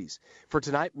mid-50s. For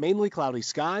tonight, mainly cloudy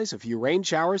skies. A few rain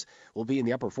showers will be in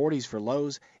the upper 40s for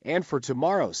lows. And for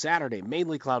tomorrow, Saturday,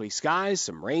 mainly cloudy skies,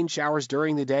 some rain showers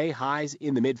during the day, highs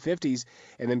in the mid-50s.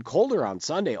 And then colder on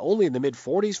Sunday, only in the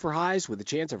mid-40s for highs with a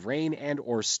chance of rain and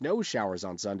or snow showers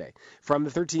on Sunday. From the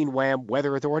 13 Wham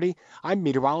Weather Authority, I'm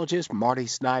meteorologist Marty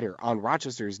Snyder on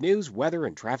Rochester's news, weather,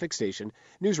 and traffic station,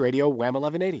 News Radio Wham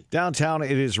 1180. Downtown,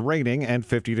 it is raining and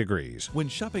 50 degrees. When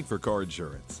shopping for car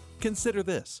insurance, consider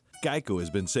this. Geico has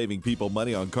been saving people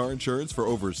money on car insurance for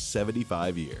over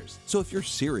 75 years. So if you're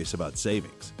serious about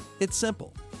savings, it's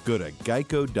simple. Go to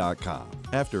geico.com.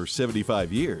 After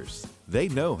 75 years, they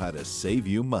know how to save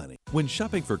you money. When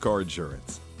shopping for car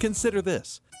insurance, consider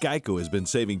this. Geico has been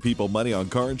saving people money on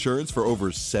car insurance for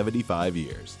over 75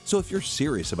 years. So if you're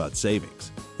serious about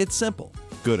savings, it's simple.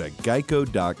 Go to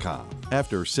geico.com.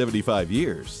 After 75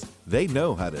 years, They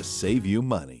know how to save you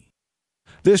money.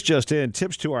 This just in,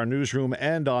 tips to our newsroom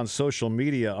and on social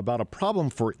media about a problem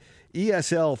for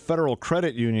ESL Federal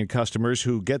Credit Union customers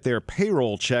who get their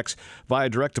payroll checks via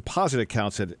direct deposit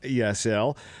accounts at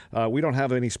ESL. We don't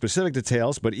have any specific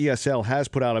details, but ESL has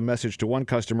put out a message to one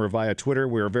customer via Twitter.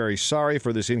 We're very sorry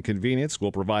for this inconvenience.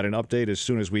 We'll provide an update as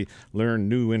soon as we learn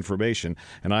new information.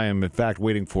 And I am, in fact,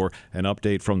 waiting for an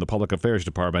update from the Public Affairs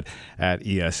Department at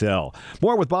ESL.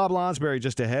 More with Bob Lonsberry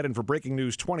just ahead. And for breaking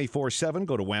news 24/7,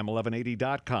 go to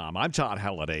wham1180.com. I'm Todd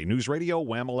Halliday, News Radio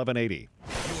Wham 1180.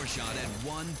 Your shot at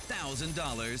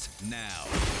 $1,000 now.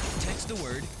 Text the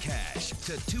word cash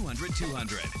to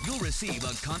 200-200. You'll receive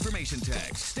a confirmation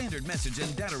text. Standard message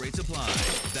and data rates apply.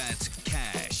 That's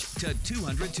cash to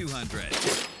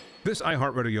 200-200. This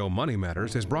iHeartRadio Money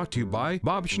Matters is brought to you by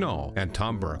Bob Schnall and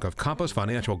Tom Burke of Compass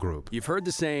Financial Group. You've heard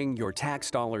the saying, your tax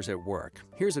dollars at work.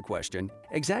 Here's a question.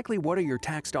 Exactly what are your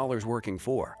tax dollars working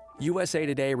for? USA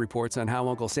Today reports on how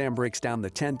Uncle Sam breaks down the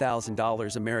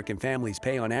 $10,000 American families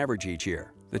pay on average each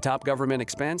year. The top government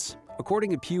expense?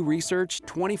 According to Pew Research,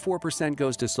 24%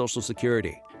 goes to Social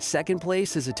Security. Second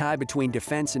place is a tie between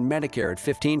defense and Medicare at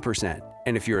 15%.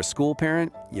 And if you're a school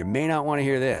parent, you may not want to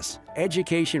hear this.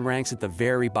 Education ranks at the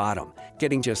very bottom,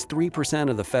 getting just 3%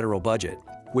 of the federal budget.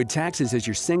 With taxes as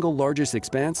your single largest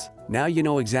expense, now you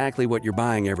know exactly what you're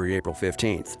buying every April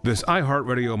 15th. This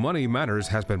iHeartRadio Money Matters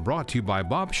has been brought to you by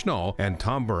Bob Schnall and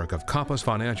Tom Burke of Compass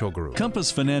Financial Group.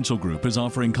 Compass Financial Group is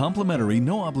offering complimentary,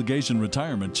 no-obligation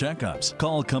retirement checkups.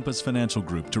 Call Compass Financial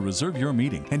Group to reserve your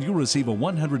meeting, and you'll receive a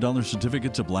 $100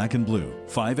 certificate to Black and Blue.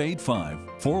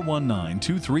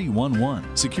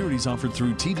 585-419-2311. Securities offered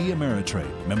through TD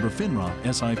Ameritrade. Member FINRA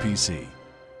SIPC.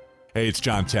 Hey, it's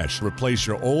John Tesh. Replace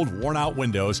your old, worn-out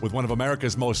windows with one of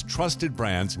America's most trusted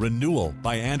brands, Renewal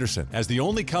by Andersen. As the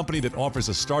only company that offers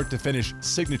a start-to-finish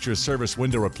signature service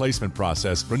window replacement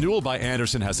process, Renewal by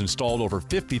Andersen has installed over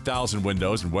 50,000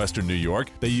 windows in Western New York.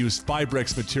 They use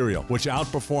Fibrex material, which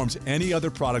outperforms any other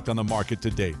product on the market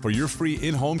to date. For your free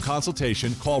in-home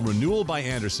consultation, call Renewal by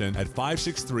Andersen at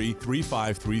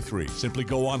 563-3533. Simply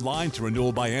go online to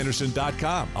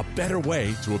renewalbyandersen.com. A better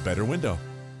way to a better window.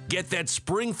 Get that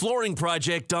spring flooring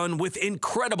project done with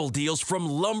incredible deals from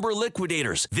Lumber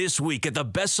Liquidators. This week at the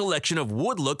best selection of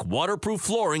Woodlook waterproof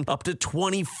flooring up to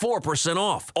 24%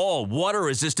 off. All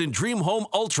water-resistant Dream Home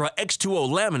Ultra X2O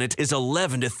laminate is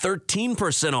 11 to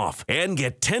 13% off. And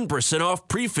get 10% off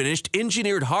pre-finished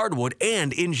engineered hardwood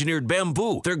and engineered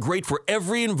bamboo. They're great for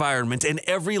every environment and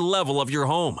every level of your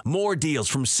home. More deals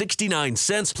from 69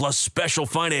 cents plus special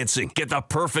financing. Get the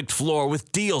perfect floor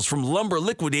with deals from Lumber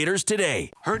Liquidators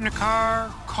today. In a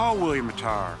car, call William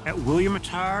Attar. At William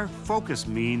Attar, focus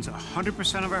means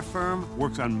 100% of our firm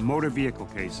works on motor vehicle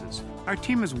cases. Our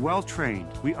team is well trained.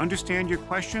 We understand your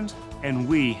questions, and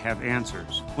we have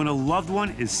answers. When a loved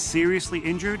one is seriously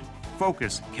injured,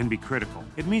 focus can be critical.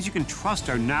 It means you can trust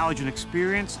our knowledge and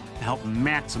experience to help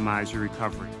maximize your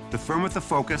recovery. The firm with the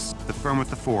focus, the firm with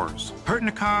the fours. Hurt in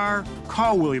a car,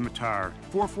 call William Attar.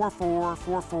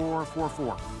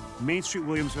 444-4444. Main Street,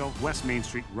 Williamsville, West Main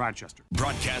Street, Rochester.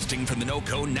 Broadcasting from the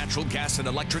NOCO Natural Gas and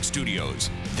Electric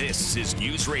Studios, this is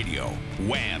News Radio,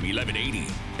 Wham 1180,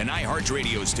 an iHeart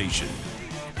radio station.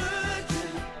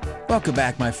 Welcome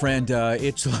back, my friend.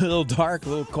 It's a little dark, a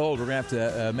little cold. We're going to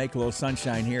have to make a little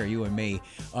sunshine here, you and me.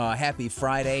 Happy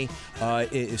Friday.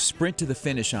 Sprint to the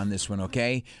finish on this one,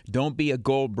 okay? Don't be a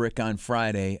gold brick on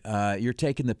Friday. You're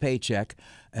taking the paycheck.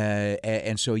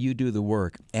 And so you do the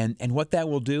work. And what that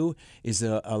will do is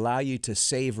allow you to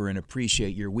savor and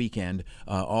appreciate your weekend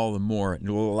all the more. It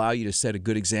will allow you to set a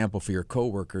good example for your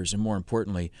coworkers and, more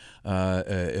importantly,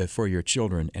 for your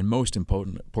children. And most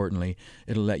importantly,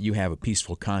 it'll let you have a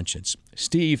peaceful conscience.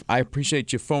 Steve, I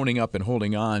appreciate you phoning up and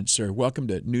holding on, sir. Welcome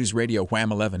to News Radio Wham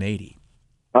 1180.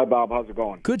 Hi, Bob. How's it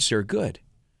going? Good, sir. Good.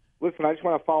 Listen, I just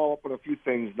want to follow up on a few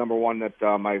things. Number one, that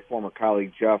my former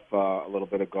colleague Jeff a little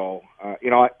bit ago.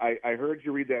 I heard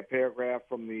you read that paragraph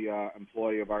from the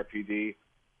employee of RPD,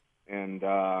 and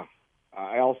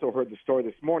I also heard the story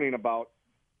this morning about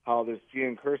how this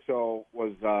Gian Curso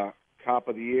was Cop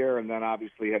of the Year and then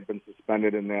obviously had been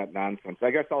suspended in that nonsense.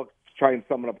 I guess I'll try and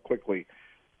sum it up quickly.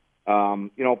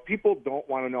 People don't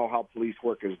want to know how police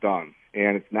work is done,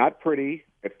 and it's not pretty.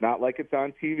 It's not like it's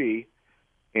on TV.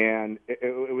 And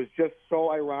it was just so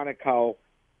ironic how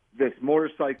this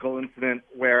motorcycle incident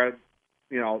where,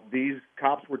 these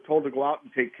cops were told to go out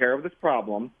and take care of this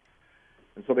problem,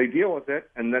 and so they deal with it,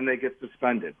 and then they get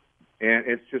suspended. And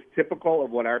it's just typical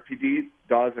of what RPD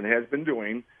does and has been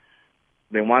doing.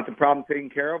 They want the problem taken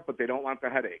care of, but they don't want the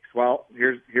headaches. Well,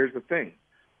 here's the thing.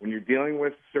 When you're dealing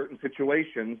with certain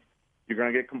situations, you're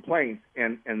going to get complaints.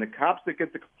 And the cops that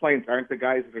get the complaints aren't the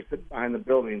guys that are sitting behind the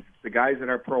buildings. It's the guys that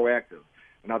are proactive.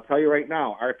 And I'll tell you right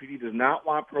now, RPD does not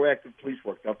want proactive police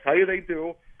work. They'll tell you they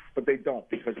do, but they don't.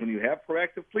 Because when you have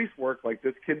proactive police work like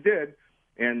this kid did,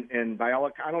 and by all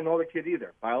accounts, I don't know the kid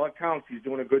either. By all accounts, he's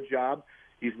doing a good job.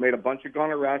 He's made a bunch of gun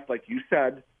arrests, like you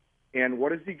said. And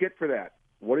what does he get for that?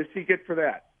 What does he get for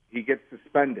that? He gets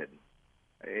suspended.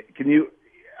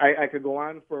 I could go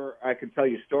on I could tell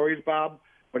you stories, Bob,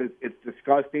 but it's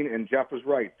disgusting, and Jeff was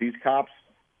right. These cops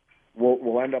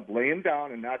will end up laying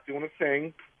down and not doing a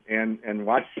thing, and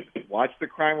watch the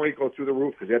crime rate go through the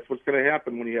roof, because that's what's going to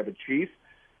happen when you have a chief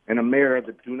and a mayor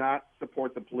that do not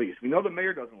support the police. We know the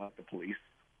mayor doesn't like the police,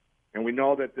 and we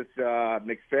know that this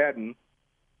McFadden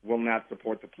will not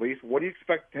support the police. What do you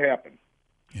expect to happen?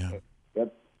 Yeah.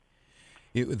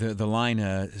 The line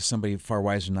somebody far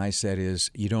wiser than I said is,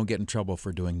 you don't get in trouble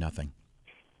for doing nothing.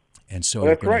 And so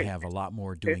you're going to have a lot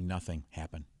more doing nothing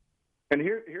happen. And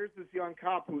here's this young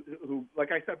cop who,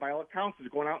 like I said, by all accounts, is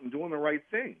going out and doing the right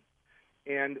thing.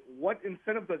 And what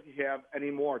incentive does he have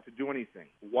anymore to do anything?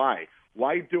 Why?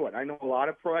 Why do it? I know a lot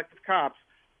of proactive cops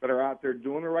that are out there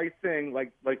doing the right thing,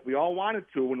 like we all wanted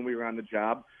to when we were on the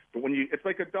job. But it's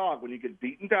like a dog. When you get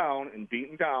beaten down,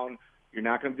 you're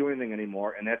not going to do anything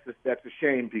anymore. And that's a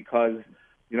shame, because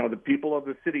the people of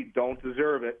the city don't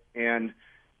deserve it. And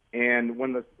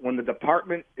when the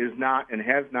department is not and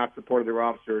has not supported their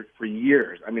officers for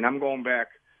years. I mean, I'm going back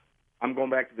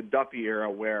to the Duffy era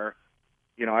where,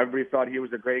 everybody thought he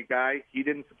was a great guy. He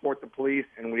didn't support the police,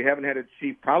 and we haven't had a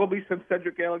chief probably since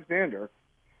Cedric Alexander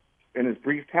in his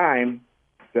brief time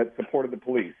that supported the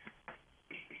police.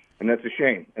 And that's a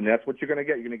shame. And that's what you're going to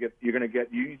get. You're going to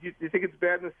get. You think it's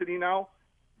bad in the city now?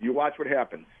 You watch what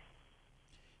happens.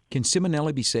 Can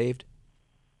Simonelli be saved?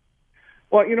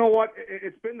 Well, you know what?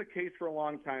 It's been the case for a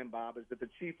long time, Bob, is that the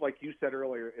chief, like you said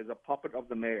earlier, is a puppet of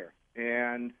the mayor.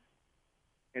 And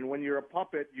when you're a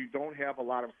puppet, you don't have a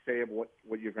lot of say of what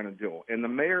you're going to do. And the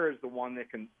mayor is the one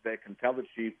that can tell the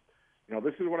chief,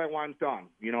 this is what I want done.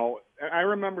 I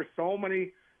remember so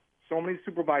many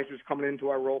supervisors coming into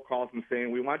our roll calls and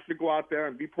saying, we want you to go out there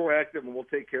and be proactive, and we'll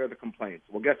take care of the complaints.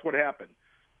 Well, guess what happened?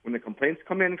 When the complaints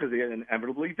come in, because they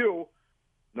inevitably do,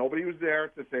 nobody was there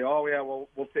to say, oh, yeah, we'll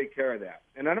take care of that.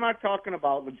 And I'm not talking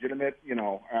about legitimate,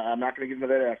 I'm not going to get into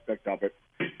that aspect of it.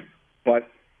 But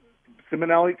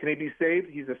Simonelli, can he be saved?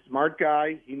 He's a smart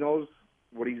guy. He knows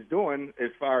what he's doing as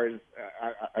far as,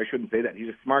 I shouldn't say that. He's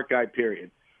a smart guy,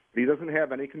 period. But he doesn't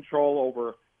have any control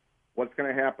over what's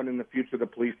going to happen in the future of the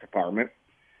police department.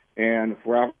 And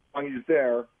for how long he's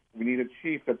there, we need a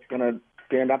chief that's going to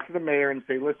stand up to the mayor and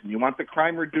say, listen, you want the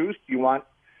crime reduced? You want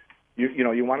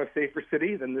a safer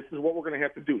city? Then this is what we're going to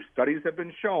have to do. Studies have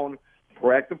been shown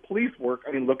proactive police work.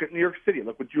 I mean, look at New York City.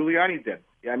 Look what Giuliani did.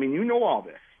 I mean, you know all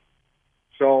this.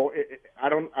 So I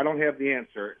don't have the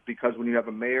answer, because when you have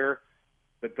a mayor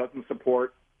that doesn't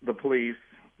support the police,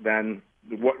 then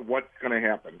what's going to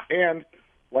happen? And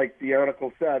like the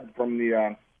article said from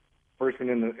the person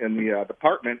in the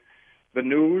department, the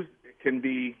news can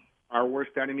be our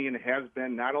worst enemy, and it has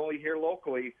been not only here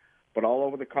locally, but all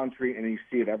over the country, and you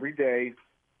see it every day,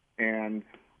 and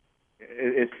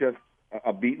it's just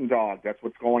a beaten dog. That's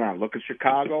what's going on. Look at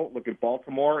Chicago, look at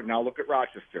Baltimore, now look at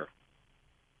Rochester.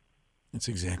 That's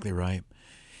exactly right.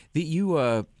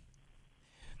 You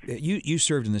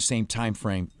served in the same time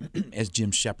frame as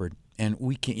Jim Shepard, and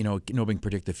we can't, nobody can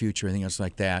predict the future or anything else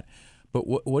like that. But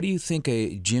what do you think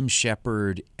a Jim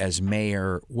Shepard as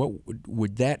mayor? What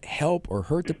would that help or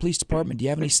hurt the police department? Do you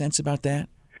have any sense about that?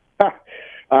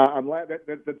 I'm glad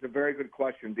that's a very good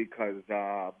question, because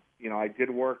I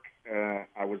did work.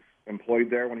 I was employed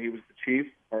there when he was the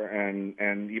chief,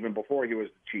 and even before he was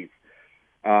the chief.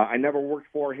 I never worked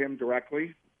for him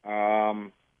directly. I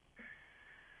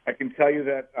can tell you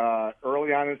that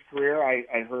early on in his career,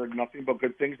 I heard nothing but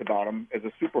good things about him as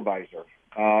a supervisor.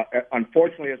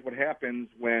 Unfortunately, that's what happens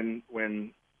when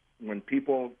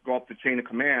people go up the chain of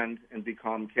command and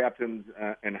become captains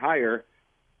and higher.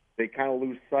 They kind of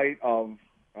lose sight of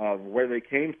where they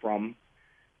came from,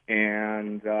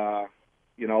 and they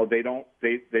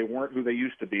weren't who they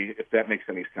used to be, if that makes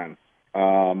any sense.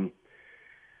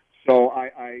 So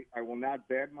I will not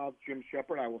badmouth Jim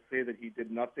Shepard. I will say that he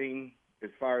did nothing, as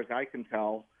far as I can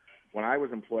tell, when I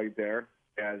was employed there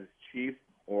as chief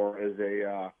or as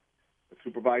a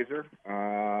supervisor.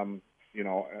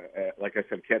 Like I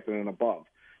said, captain and above.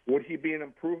 Would he be an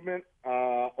improvement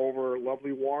over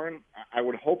Lovely Warren? I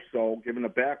would hope so, given the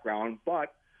background.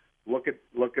 But look at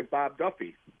Bob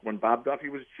Duffy. When Bob Duffy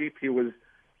was chief, he was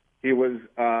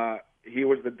the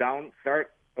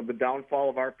start of the downfall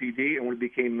of RPD, and when he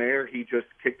became mayor, he just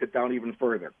kicked it down even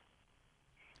further.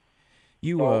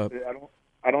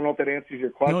 I don't know if that answers your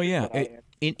question. No, yeah.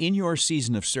 In your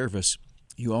season of service,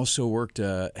 you also worked,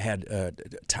 had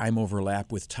time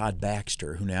overlap with Todd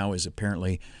Baxter, who now is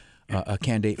apparently a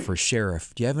candidate for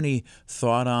sheriff. Do you have any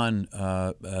thought on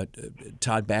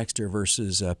Todd Baxter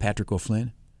versus Patrick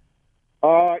O'Flynn?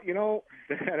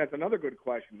 That's another good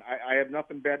question. I have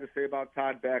nothing bad to say about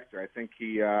Todd Baxter. I think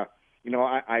he, I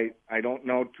don't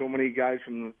know too many guys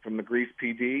from the Grease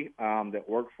PD that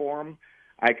work for him.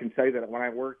 I can tell you that when I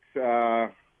worked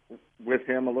with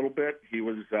him a little bit, he's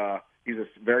a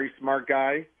very smart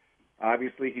guy.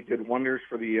 Obviously, he did wonders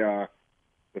for the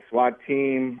SWAT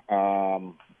team.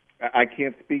 I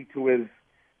can't speak to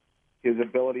his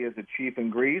ability as a chief in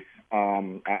Greece.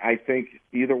 I think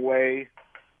either way,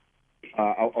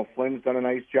 O'Flynn's done a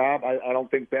nice job. I don't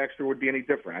think Baxter would be any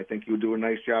different. I think he would do a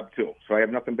nice job too. So I have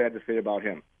nothing bad to say about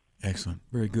him. Excellent.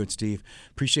 Very good, Steve.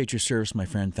 Appreciate your service, my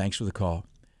friend. Thanks for the call.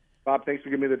 Bob, thanks for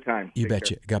giving me the time. You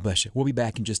betcha. God bless you. We'll be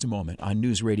back in just a moment on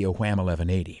News Radio Wham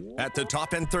 1180. At the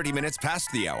top and 30 minutes past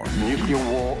the hour. Nuclear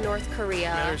war. North Korea.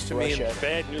 Matters to me.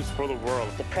 Bad news for the world.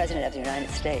 The President of the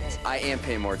United States. I am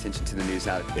paying more attention to the news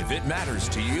now. If it matters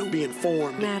to you, be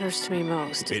informed. Matters to me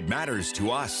most. It matters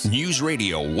to us. News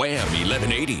Radio Wham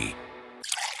 1180.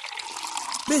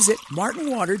 Visit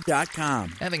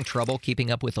martinwater.com. Having trouble keeping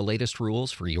up with the latest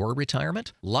rules for your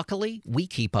retirement? Luckily, we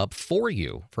keep up for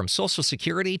you. From Social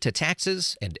Security to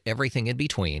taxes and everything in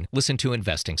between. Listen to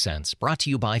Investing Sense, brought to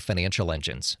you by Financial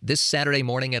Engines, this Saturday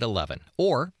morning at 11.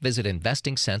 Or visit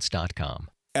investingsense.com.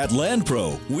 At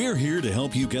LandPro, we're here to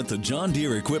help you get the John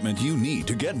Deere equipment you need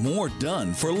to get more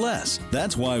done for less.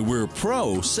 That's why we're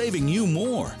pro saving you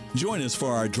more. Join us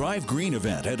for our Drive Green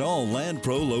event at all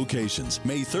LandPro locations,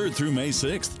 May 3rd through May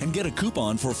 6th, and get a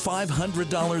coupon for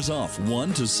 $500 off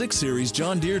 1 to 6 Series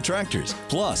John Deere tractors.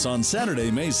 Plus, on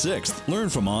Saturday, May 6th, learn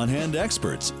from on-hand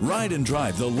experts, ride and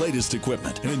drive the latest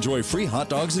equipment, and enjoy free hot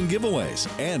dogs and giveaways.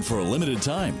 And for a limited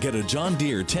time, get a John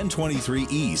Deere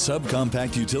 1023E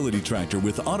subcompact utility tractor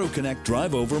with AutoConnect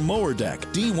drive-over mower deck,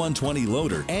 D120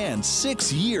 loader, and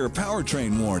 6-year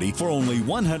powertrain warranty for only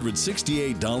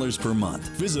 $168 per month.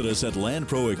 Visit us at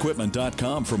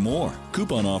landproequipment.com for more.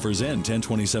 Coupon offers end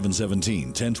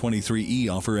 10/27/17. 1023E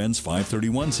offer ends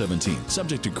 5/31/17.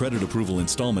 Subject to credit approval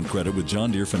installment credit with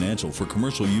John Deere Financial for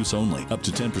commercial use only. Up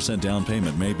to 10% down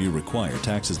payment may be required.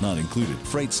 Taxes not included.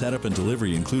 Freight setup and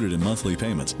delivery included in monthly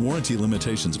payments. Warranty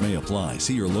limitations may apply.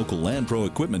 See your local LandPro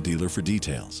equipment dealer for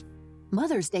details.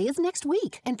 Mother's Day is next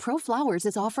week, and Pro Flowers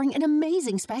is offering an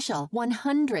amazing special.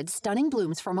 100 stunning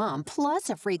blooms for mom, plus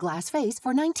a free glass vase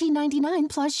for $19.99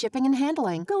 plus shipping and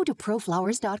handling. Go to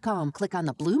proflowers.com, click on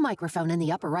the blue microphone in the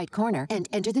upper right corner, and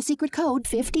enter the secret code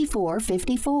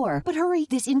 5454. But hurry,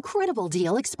 this incredible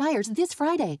deal expires this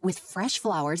Friday. With fresh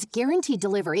flowers, guaranteed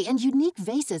delivery, and unique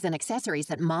vases and accessories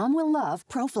that mom will love,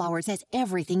 Pro Flowers has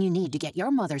everything you need to get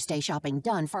your Mother's Day shopping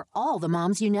done for all the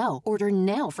moms you know. Order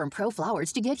now from Pro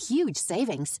Flowers to get huge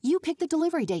savings. You pick the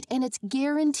delivery date and it's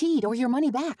guaranteed or your money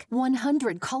back.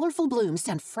 100 colorful blooms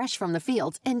sent fresh from the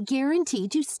fields and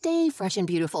guaranteed to stay fresh and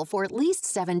beautiful for at least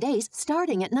 7 days,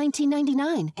 starting at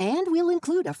 $19.99. And we'll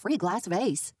include a free glass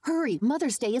vase. Hurry,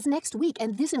 Mother's Day is next week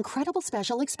and this incredible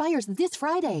special expires this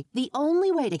Friday. The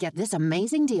only way to get this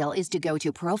amazing deal is to go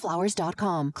to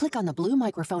proflowers.com. Click on the blue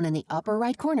microphone in the upper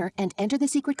right corner and enter the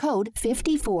secret code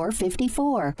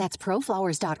 5454. That's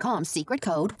proflowers.com, secret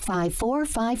code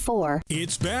 5454.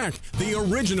 It's back. The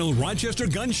original Rochester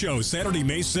Gun Show, Saturday,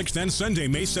 May 6th and Sunday,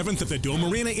 May 7th at the Dome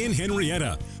Arena in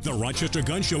Henrietta. The Rochester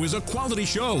Gun Show is a quality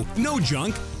show. No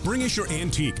junk. Bring us your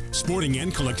antique, sporting,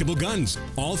 and collectible guns.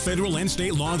 All federal and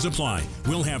state laws apply.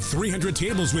 We'll have 300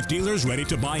 tables with dealers ready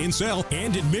to buy and sell,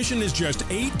 and admission is just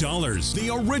 $8. The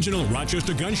original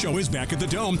Rochester Gun Show is back at the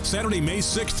Dome, Saturday, May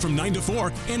 6th from 9 to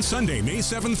 4, and Sunday, May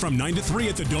 7th from 9 to 3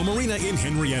 at the Dome Arena in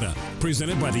Henrietta.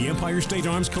 Presented by the Empire State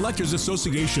Arms Collectors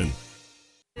Association.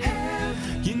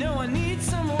 You know I need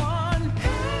someone.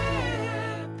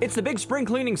 It's the big spring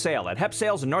cleaning sale at Hep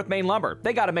Sales and North Main Lumber.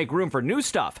 They got to make room for new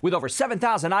stuff. With over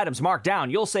 7,000 items marked down,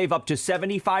 you'll save up to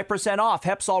 75% off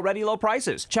Hep's already low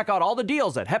prices. Check out all the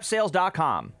deals at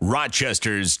hepsales.com.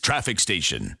 Rochester's traffic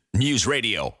station. News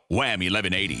Radio Wham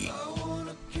 1180.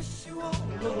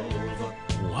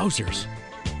 Wowzers.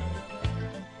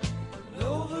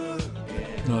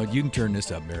 Oh, you can turn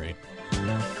this up, Mary.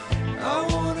 I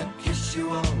wanna kiss you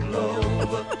all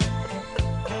over.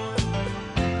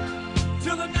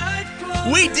 Till the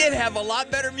nightclub. We did have a lot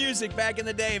better music back in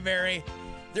the day, Mary.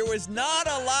 There was not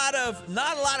a lot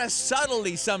of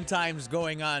subtlety sometimes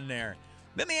going on there.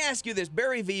 Let me ask you this,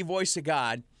 Barry V, voice of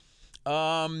God,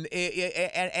 and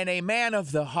a man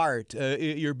of the heart,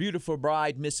 your beautiful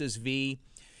bride, Mrs. V.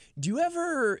 Do you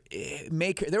ever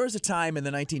there was a time in the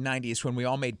 1990s when we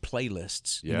all made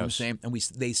playlists, you know what I'm saying? And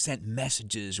they sent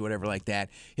messages, whatever like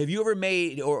that. Have you ever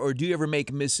made, or do you ever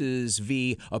make Mrs.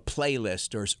 V a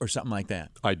playlist or something like that?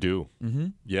 I do. Mm-hmm.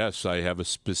 Yes, I have a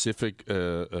specific,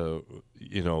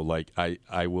 like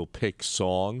I will pick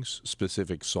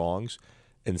specific songs,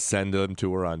 and send them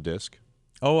to her on disc.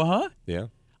 Oh, uh-huh. Yeah.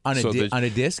 On a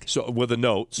disc? So with a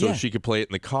note, so she could play it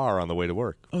in the car on the way to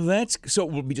work. Oh, so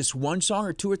it will be just one song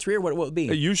or two or three, or what will it be?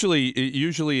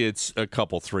 Usually it's a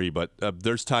couple, three, but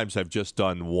there's times I've just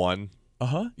done one.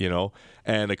 And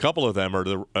a couple of them are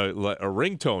a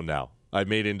ringtone now. I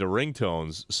made into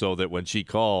ringtones so that when she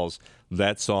calls,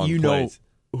 that song plays. Know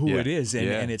who it is,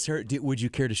 and it's her. Would you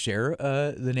care to share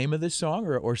the name of this song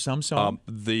or some song?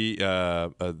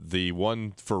 The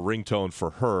one for ringtone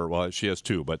for her, well, she has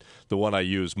two, but the one I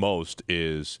use most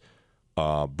is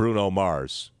Bruno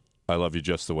Mars, I Love You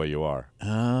Just the Way You Are.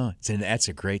 Oh, that's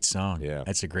a great song. Yeah.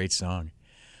 That's a great song.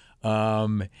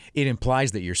 It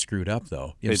implies that you're screwed up,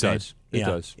 though. You know It does. It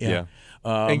does. Yeah.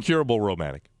 Incurable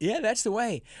romantic. Yeah, that's the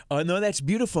way. No, that's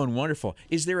beautiful and wonderful.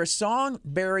 Is there a song,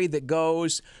 Barry, that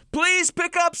goes, "Please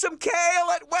pick up some kale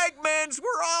at Wegmans.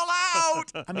 We're all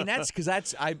out"? I mean, that's because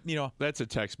that's That's a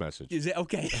text message. Is it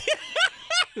okay?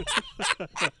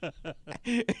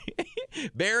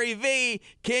 Barry V,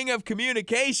 king of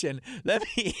communication.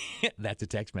 That's a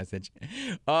text message.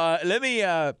 Let me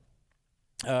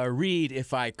read,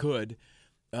 if I could,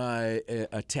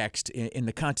 a text in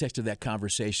the context of that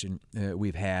conversation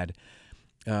we've had.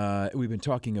 We've been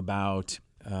talking about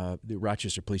the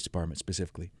Rochester Police Department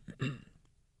specifically.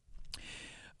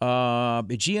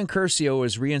 Gian Curcio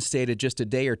was reinstated just a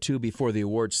day or two before the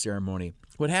awards ceremony.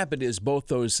 What happened is both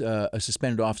those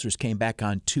suspended officers came back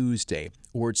on Tuesday.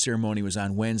 Awards ceremony was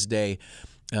on Wednesday.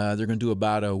 They're going to do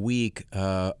about a week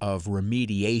of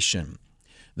remediation.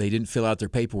 They didn't fill out their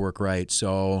paperwork right,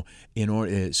 so you know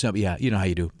how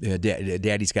you do.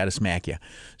 Daddy's got to smack you.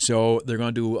 So they're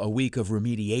going to do a week of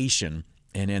remediation,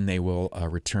 and then they will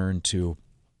return to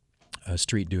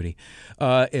street duty.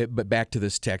 But back to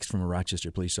this text from a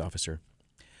Rochester police officer.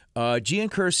 Gian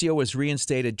Curcio was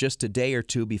reinstated just a day or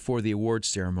two before the awards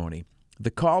ceremony.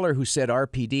 The caller who said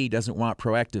RPD doesn't want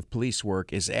proactive police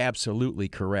work is absolutely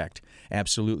correct.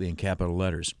 Absolutely in capital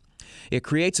letters. It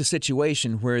creates a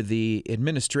situation where the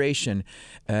administration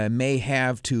may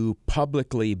have to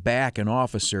publicly back an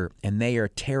officer, and they are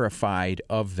terrified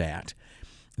of that.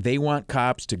 They want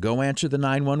cops to go answer the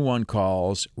 911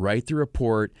 calls, write the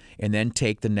report, and then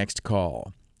take the next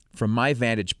call. From my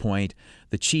vantage point,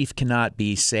 the chief cannot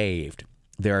be saved.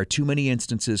 There are too many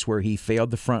instances where he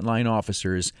failed the frontline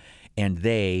officers, and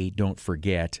they don't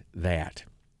forget that.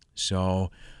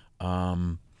 So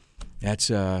that's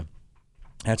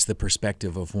the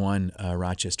perspective of one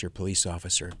Rochester police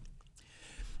officer.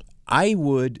 I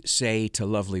would say to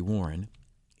Lovely Warren,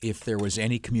 if there was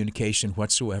any communication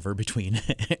whatsoever between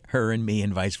her and me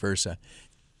and vice versa.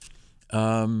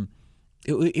 Here's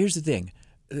the thing.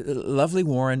 Lovely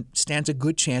Warren stands a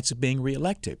good chance of being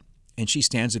reelected, and she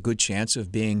stands a good chance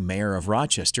of being mayor of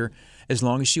Rochester as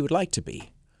long as she would like to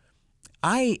be.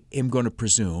 I am going to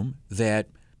presume that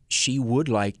she would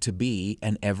like to be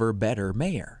an ever better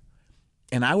mayor.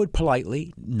 And I would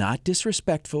politely, not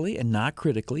disrespectfully and not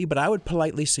critically, but I would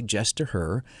politely suggest to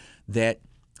her that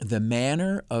the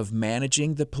manner of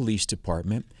managing the police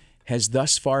department has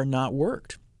thus far not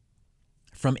worked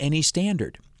from any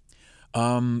standard.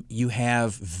 You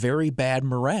have very bad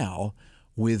morale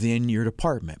within your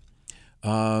department.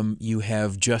 You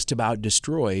have just about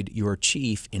destroyed your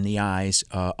chief in the eyes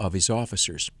of his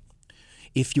officers.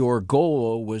 If your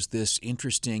goal was this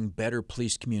interesting, better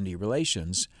police community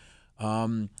relations,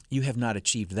 you have not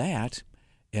achieved that.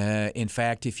 In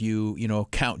fact, if you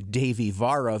count Davey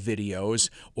Vara videos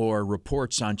or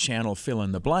reports on Channel Fill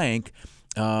in the Blank,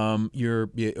 or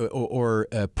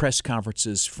press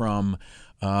conferences from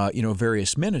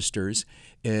various ministers,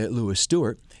 Louis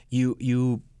Stewart,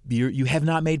 you have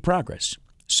not made progress.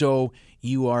 So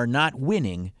you are not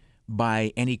winning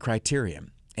by any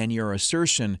criterion. And your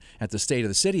assertion at the State of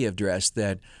the City address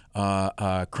that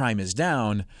crime is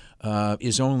down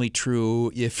is only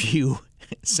true if you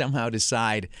somehow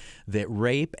decide that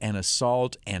rape and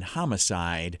assault and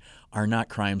homicide are not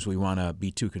crimes we want to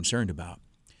be too concerned about.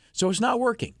 So it's not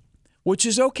working, which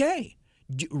is okay.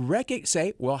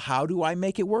 Say, well, how do I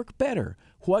make it work better?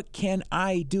 What can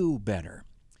I do better?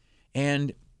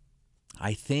 And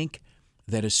I think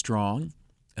that a strong,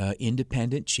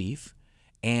 independent chief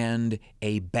and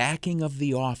a backing of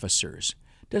the officers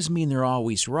doesn't mean they're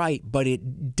always right, but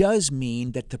it does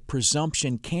mean that the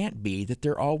presumption can't be that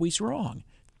they're always wrong.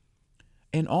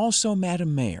 And also,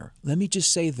 Madam Mayor, let me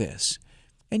just say this,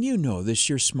 and you know this,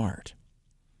 you're smart.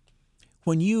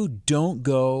 When you don't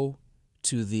go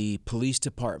to the police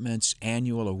department's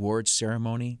annual awards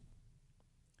ceremony,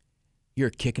 you're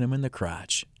kicking them in the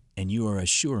crotch, and you are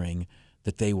assuring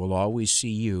that they will always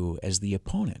see you as the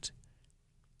opponent.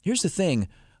 Here's the thing.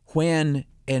 When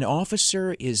an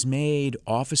officer is made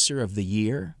Officer of the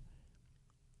Year,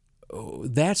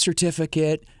 that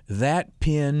certificate, that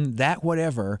pin, that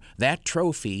whatever, that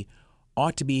trophy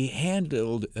ought to be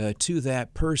handed to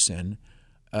that person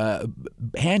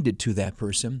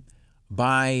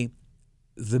by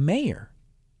the mayor,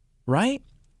 right?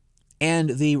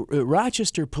 And the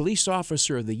Rochester Police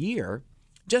Officer of the Year,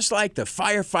 just like the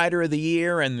Firefighter of the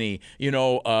Year and the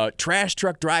Trash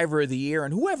Truck Driver of the Year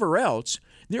and whoever else,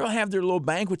 they'll have their little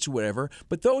banquets or whatever,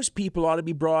 but those people ought to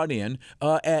be brought in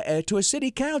to a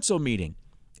city council meeting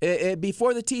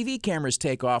before the TV cameras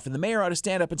take off, and the mayor ought to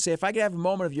stand up and say, if I could have a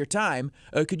moment of your time,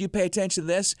 could you pay attention to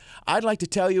this? I'd like to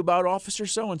tell you about Officer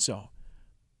so-and-so.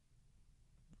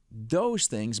 Those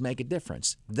things make a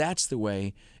difference. That's the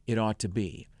way it ought to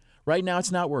be. Right now,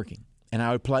 it's not working. And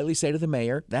I would politely say to the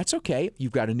mayor, that's okay.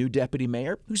 You've got a new deputy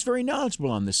mayor who's very knowledgeable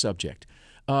on this subject.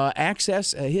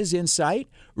 Access his insight,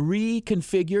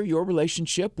 reconfigure your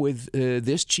relationship with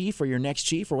this chief or your next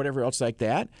chief or whatever else like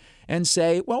that, and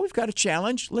say, well, we've got a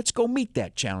challenge. Let's go meet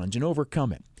that challenge and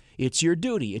overcome it. It's your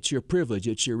duty. It's your privilege.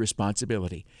 It's your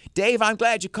responsibility. Dave, I'm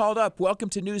glad you called up. Welcome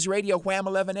to News Radio Wham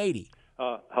 1180.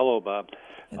 Hello, Bob.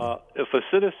 If a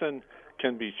citizen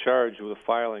can be charged with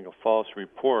filing a false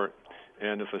report,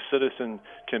 and if a citizen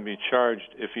can be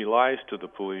charged if he lies to the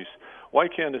police, why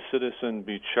can't a citizen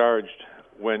be charged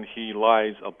when he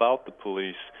lies about the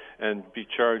police and be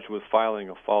charged with filing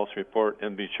a false report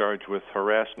and be charged with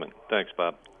harassment? Thanks,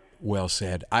 Bob. Well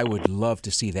said. I would love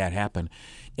to see that happen.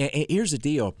 Here's the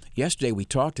deal. Yesterday we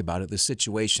talked about it, the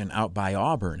situation out by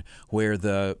Auburn, where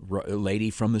the lady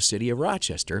from the city of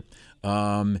Rochester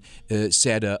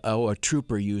said, a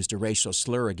trooper used a racial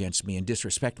slur against me and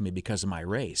disrespected me because of my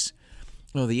race.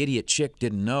 Well, the idiot chick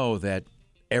didn't know that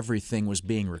everything was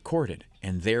being recorded,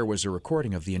 and there was a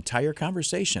recording of the entire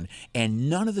conversation, and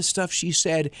none of the stuff she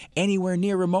said anywhere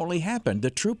near remotely happened. The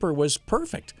trooper was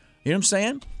perfect. You know what I'm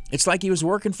saying? It's like he was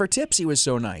working for tips. He was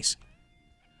so nice.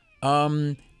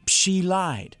 She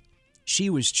lied. She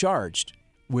was charged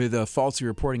with a falsely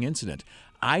reporting incident.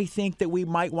 I think that we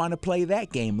might want to play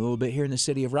that game a little bit here in the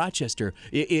city of Rochester.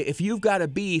 If you've got a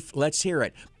beef, let's hear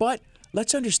it. But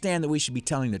let's understand that we should be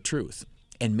telling the truth.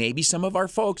 And maybe some of our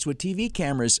folks with TV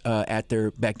cameras at their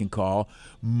beck and call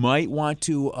might want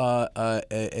to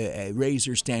raise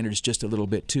their standards just a little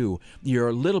bit, too. You're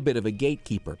a little bit of a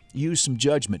gatekeeper. Use some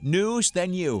judgment. News,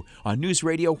 then you, on News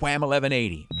Radio Wham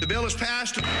 1180. The bill is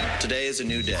passed. Today is a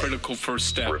new day. Critical first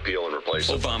step. Repeal and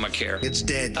replace Obamacare. It's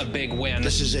dead. A big win.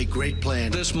 This is a great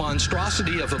plan. This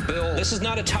monstrosity of a bill. This is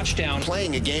not a touchdown.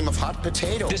 Playing a game of hot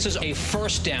potato. This is a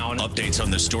first down. Updates on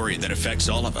the story that affects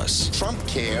all of us. Trump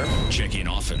care. Check in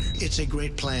often. It's a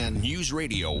great plan. News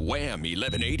Radio Wham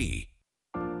 1180.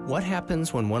 What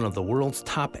happens when one of the world's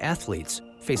top athletes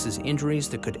faces injuries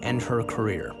that could end her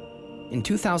career? In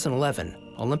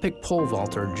 2011, Olympic pole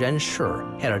vaulter Jen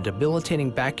Schur had a debilitating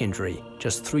back injury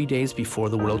just 3 days before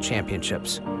the World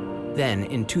Championships. Then,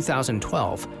 in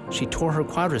 2012, she tore her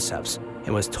quadriceps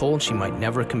and was told she might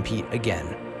never compete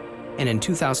again. And in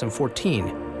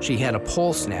 2014, she had a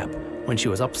pole snap when she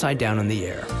was upside down in the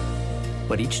air.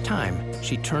 But each time,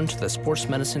 she turned to the sports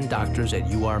medicine doctors at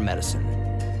UR Medicine.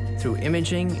 Through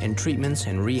imaging and treatments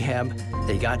and rehab,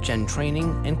 they got Jen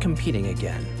training and competing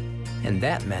again. And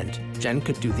that meant Jen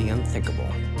could do the unthinkable,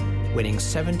 winning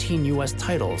 17 U.S.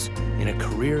 titles in a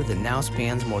career that now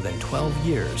spans more than 12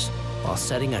 years while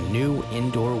setting a new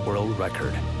indoor world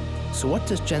record. So what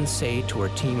does Jen say to her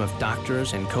team of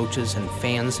doctors and coaches and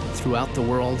fans throughout the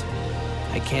world?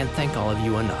 I can't thank all of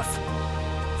you enough.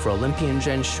 For Olympian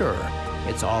Jen Schur,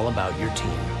 it's all about your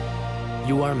team.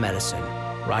 UR Medicine,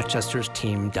 Rochester's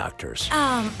team doctors.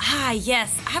 Hi,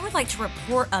 yes. I would like to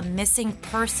report a missing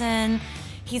person.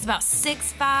 He's about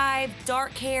 6'5",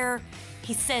 dark hair.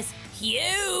 He says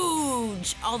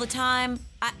huge all the time.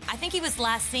 I think he was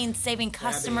last seen saving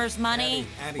customers money.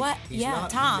 Abby, what? Yeah,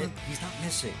 Tom. He's not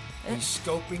missing. He's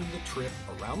scoping the trip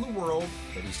around the world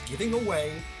that he's giving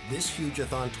away this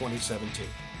Huge-a-thon 2017.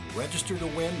 Register to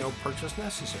win, no purchase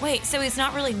necessary. Wait, so he's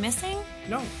not really missing?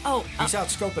 No. Oh. He's out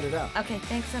scoping it out. Okay,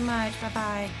 thanks so much.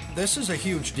 Bye-bye. This is a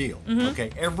huge deal.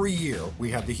 Okay, every year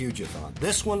we have the Huge-a-thon.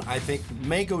 This one, I think,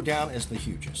 may go down as the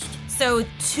hugest. So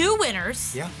 2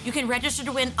 winners. Yeah. You can register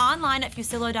to win online at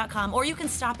Fusillo.com, or you can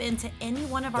stop into any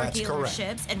one of our That's dealerships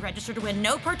correct. and register to win.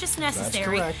 No purchase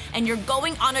necessary. correct. And you're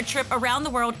going on a trip around the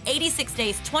world, 86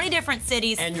 days, 20 different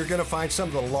cities. And you're going to find some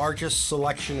of the largest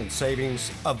selection and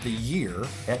savings of the year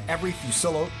at every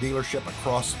Fusillo dealership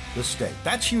across the state.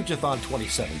 That's Huge-a-thon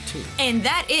 2017. And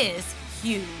that is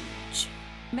huge.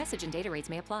 Message and data rates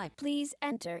may apply. Please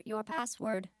enter your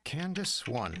password. Candace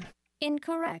 1.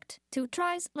 Incorrect. 2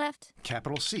 tries left.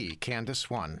 Capital C, Candace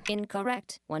 1.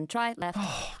 Incorrect. 1 try left.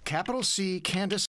 Capital C, Candace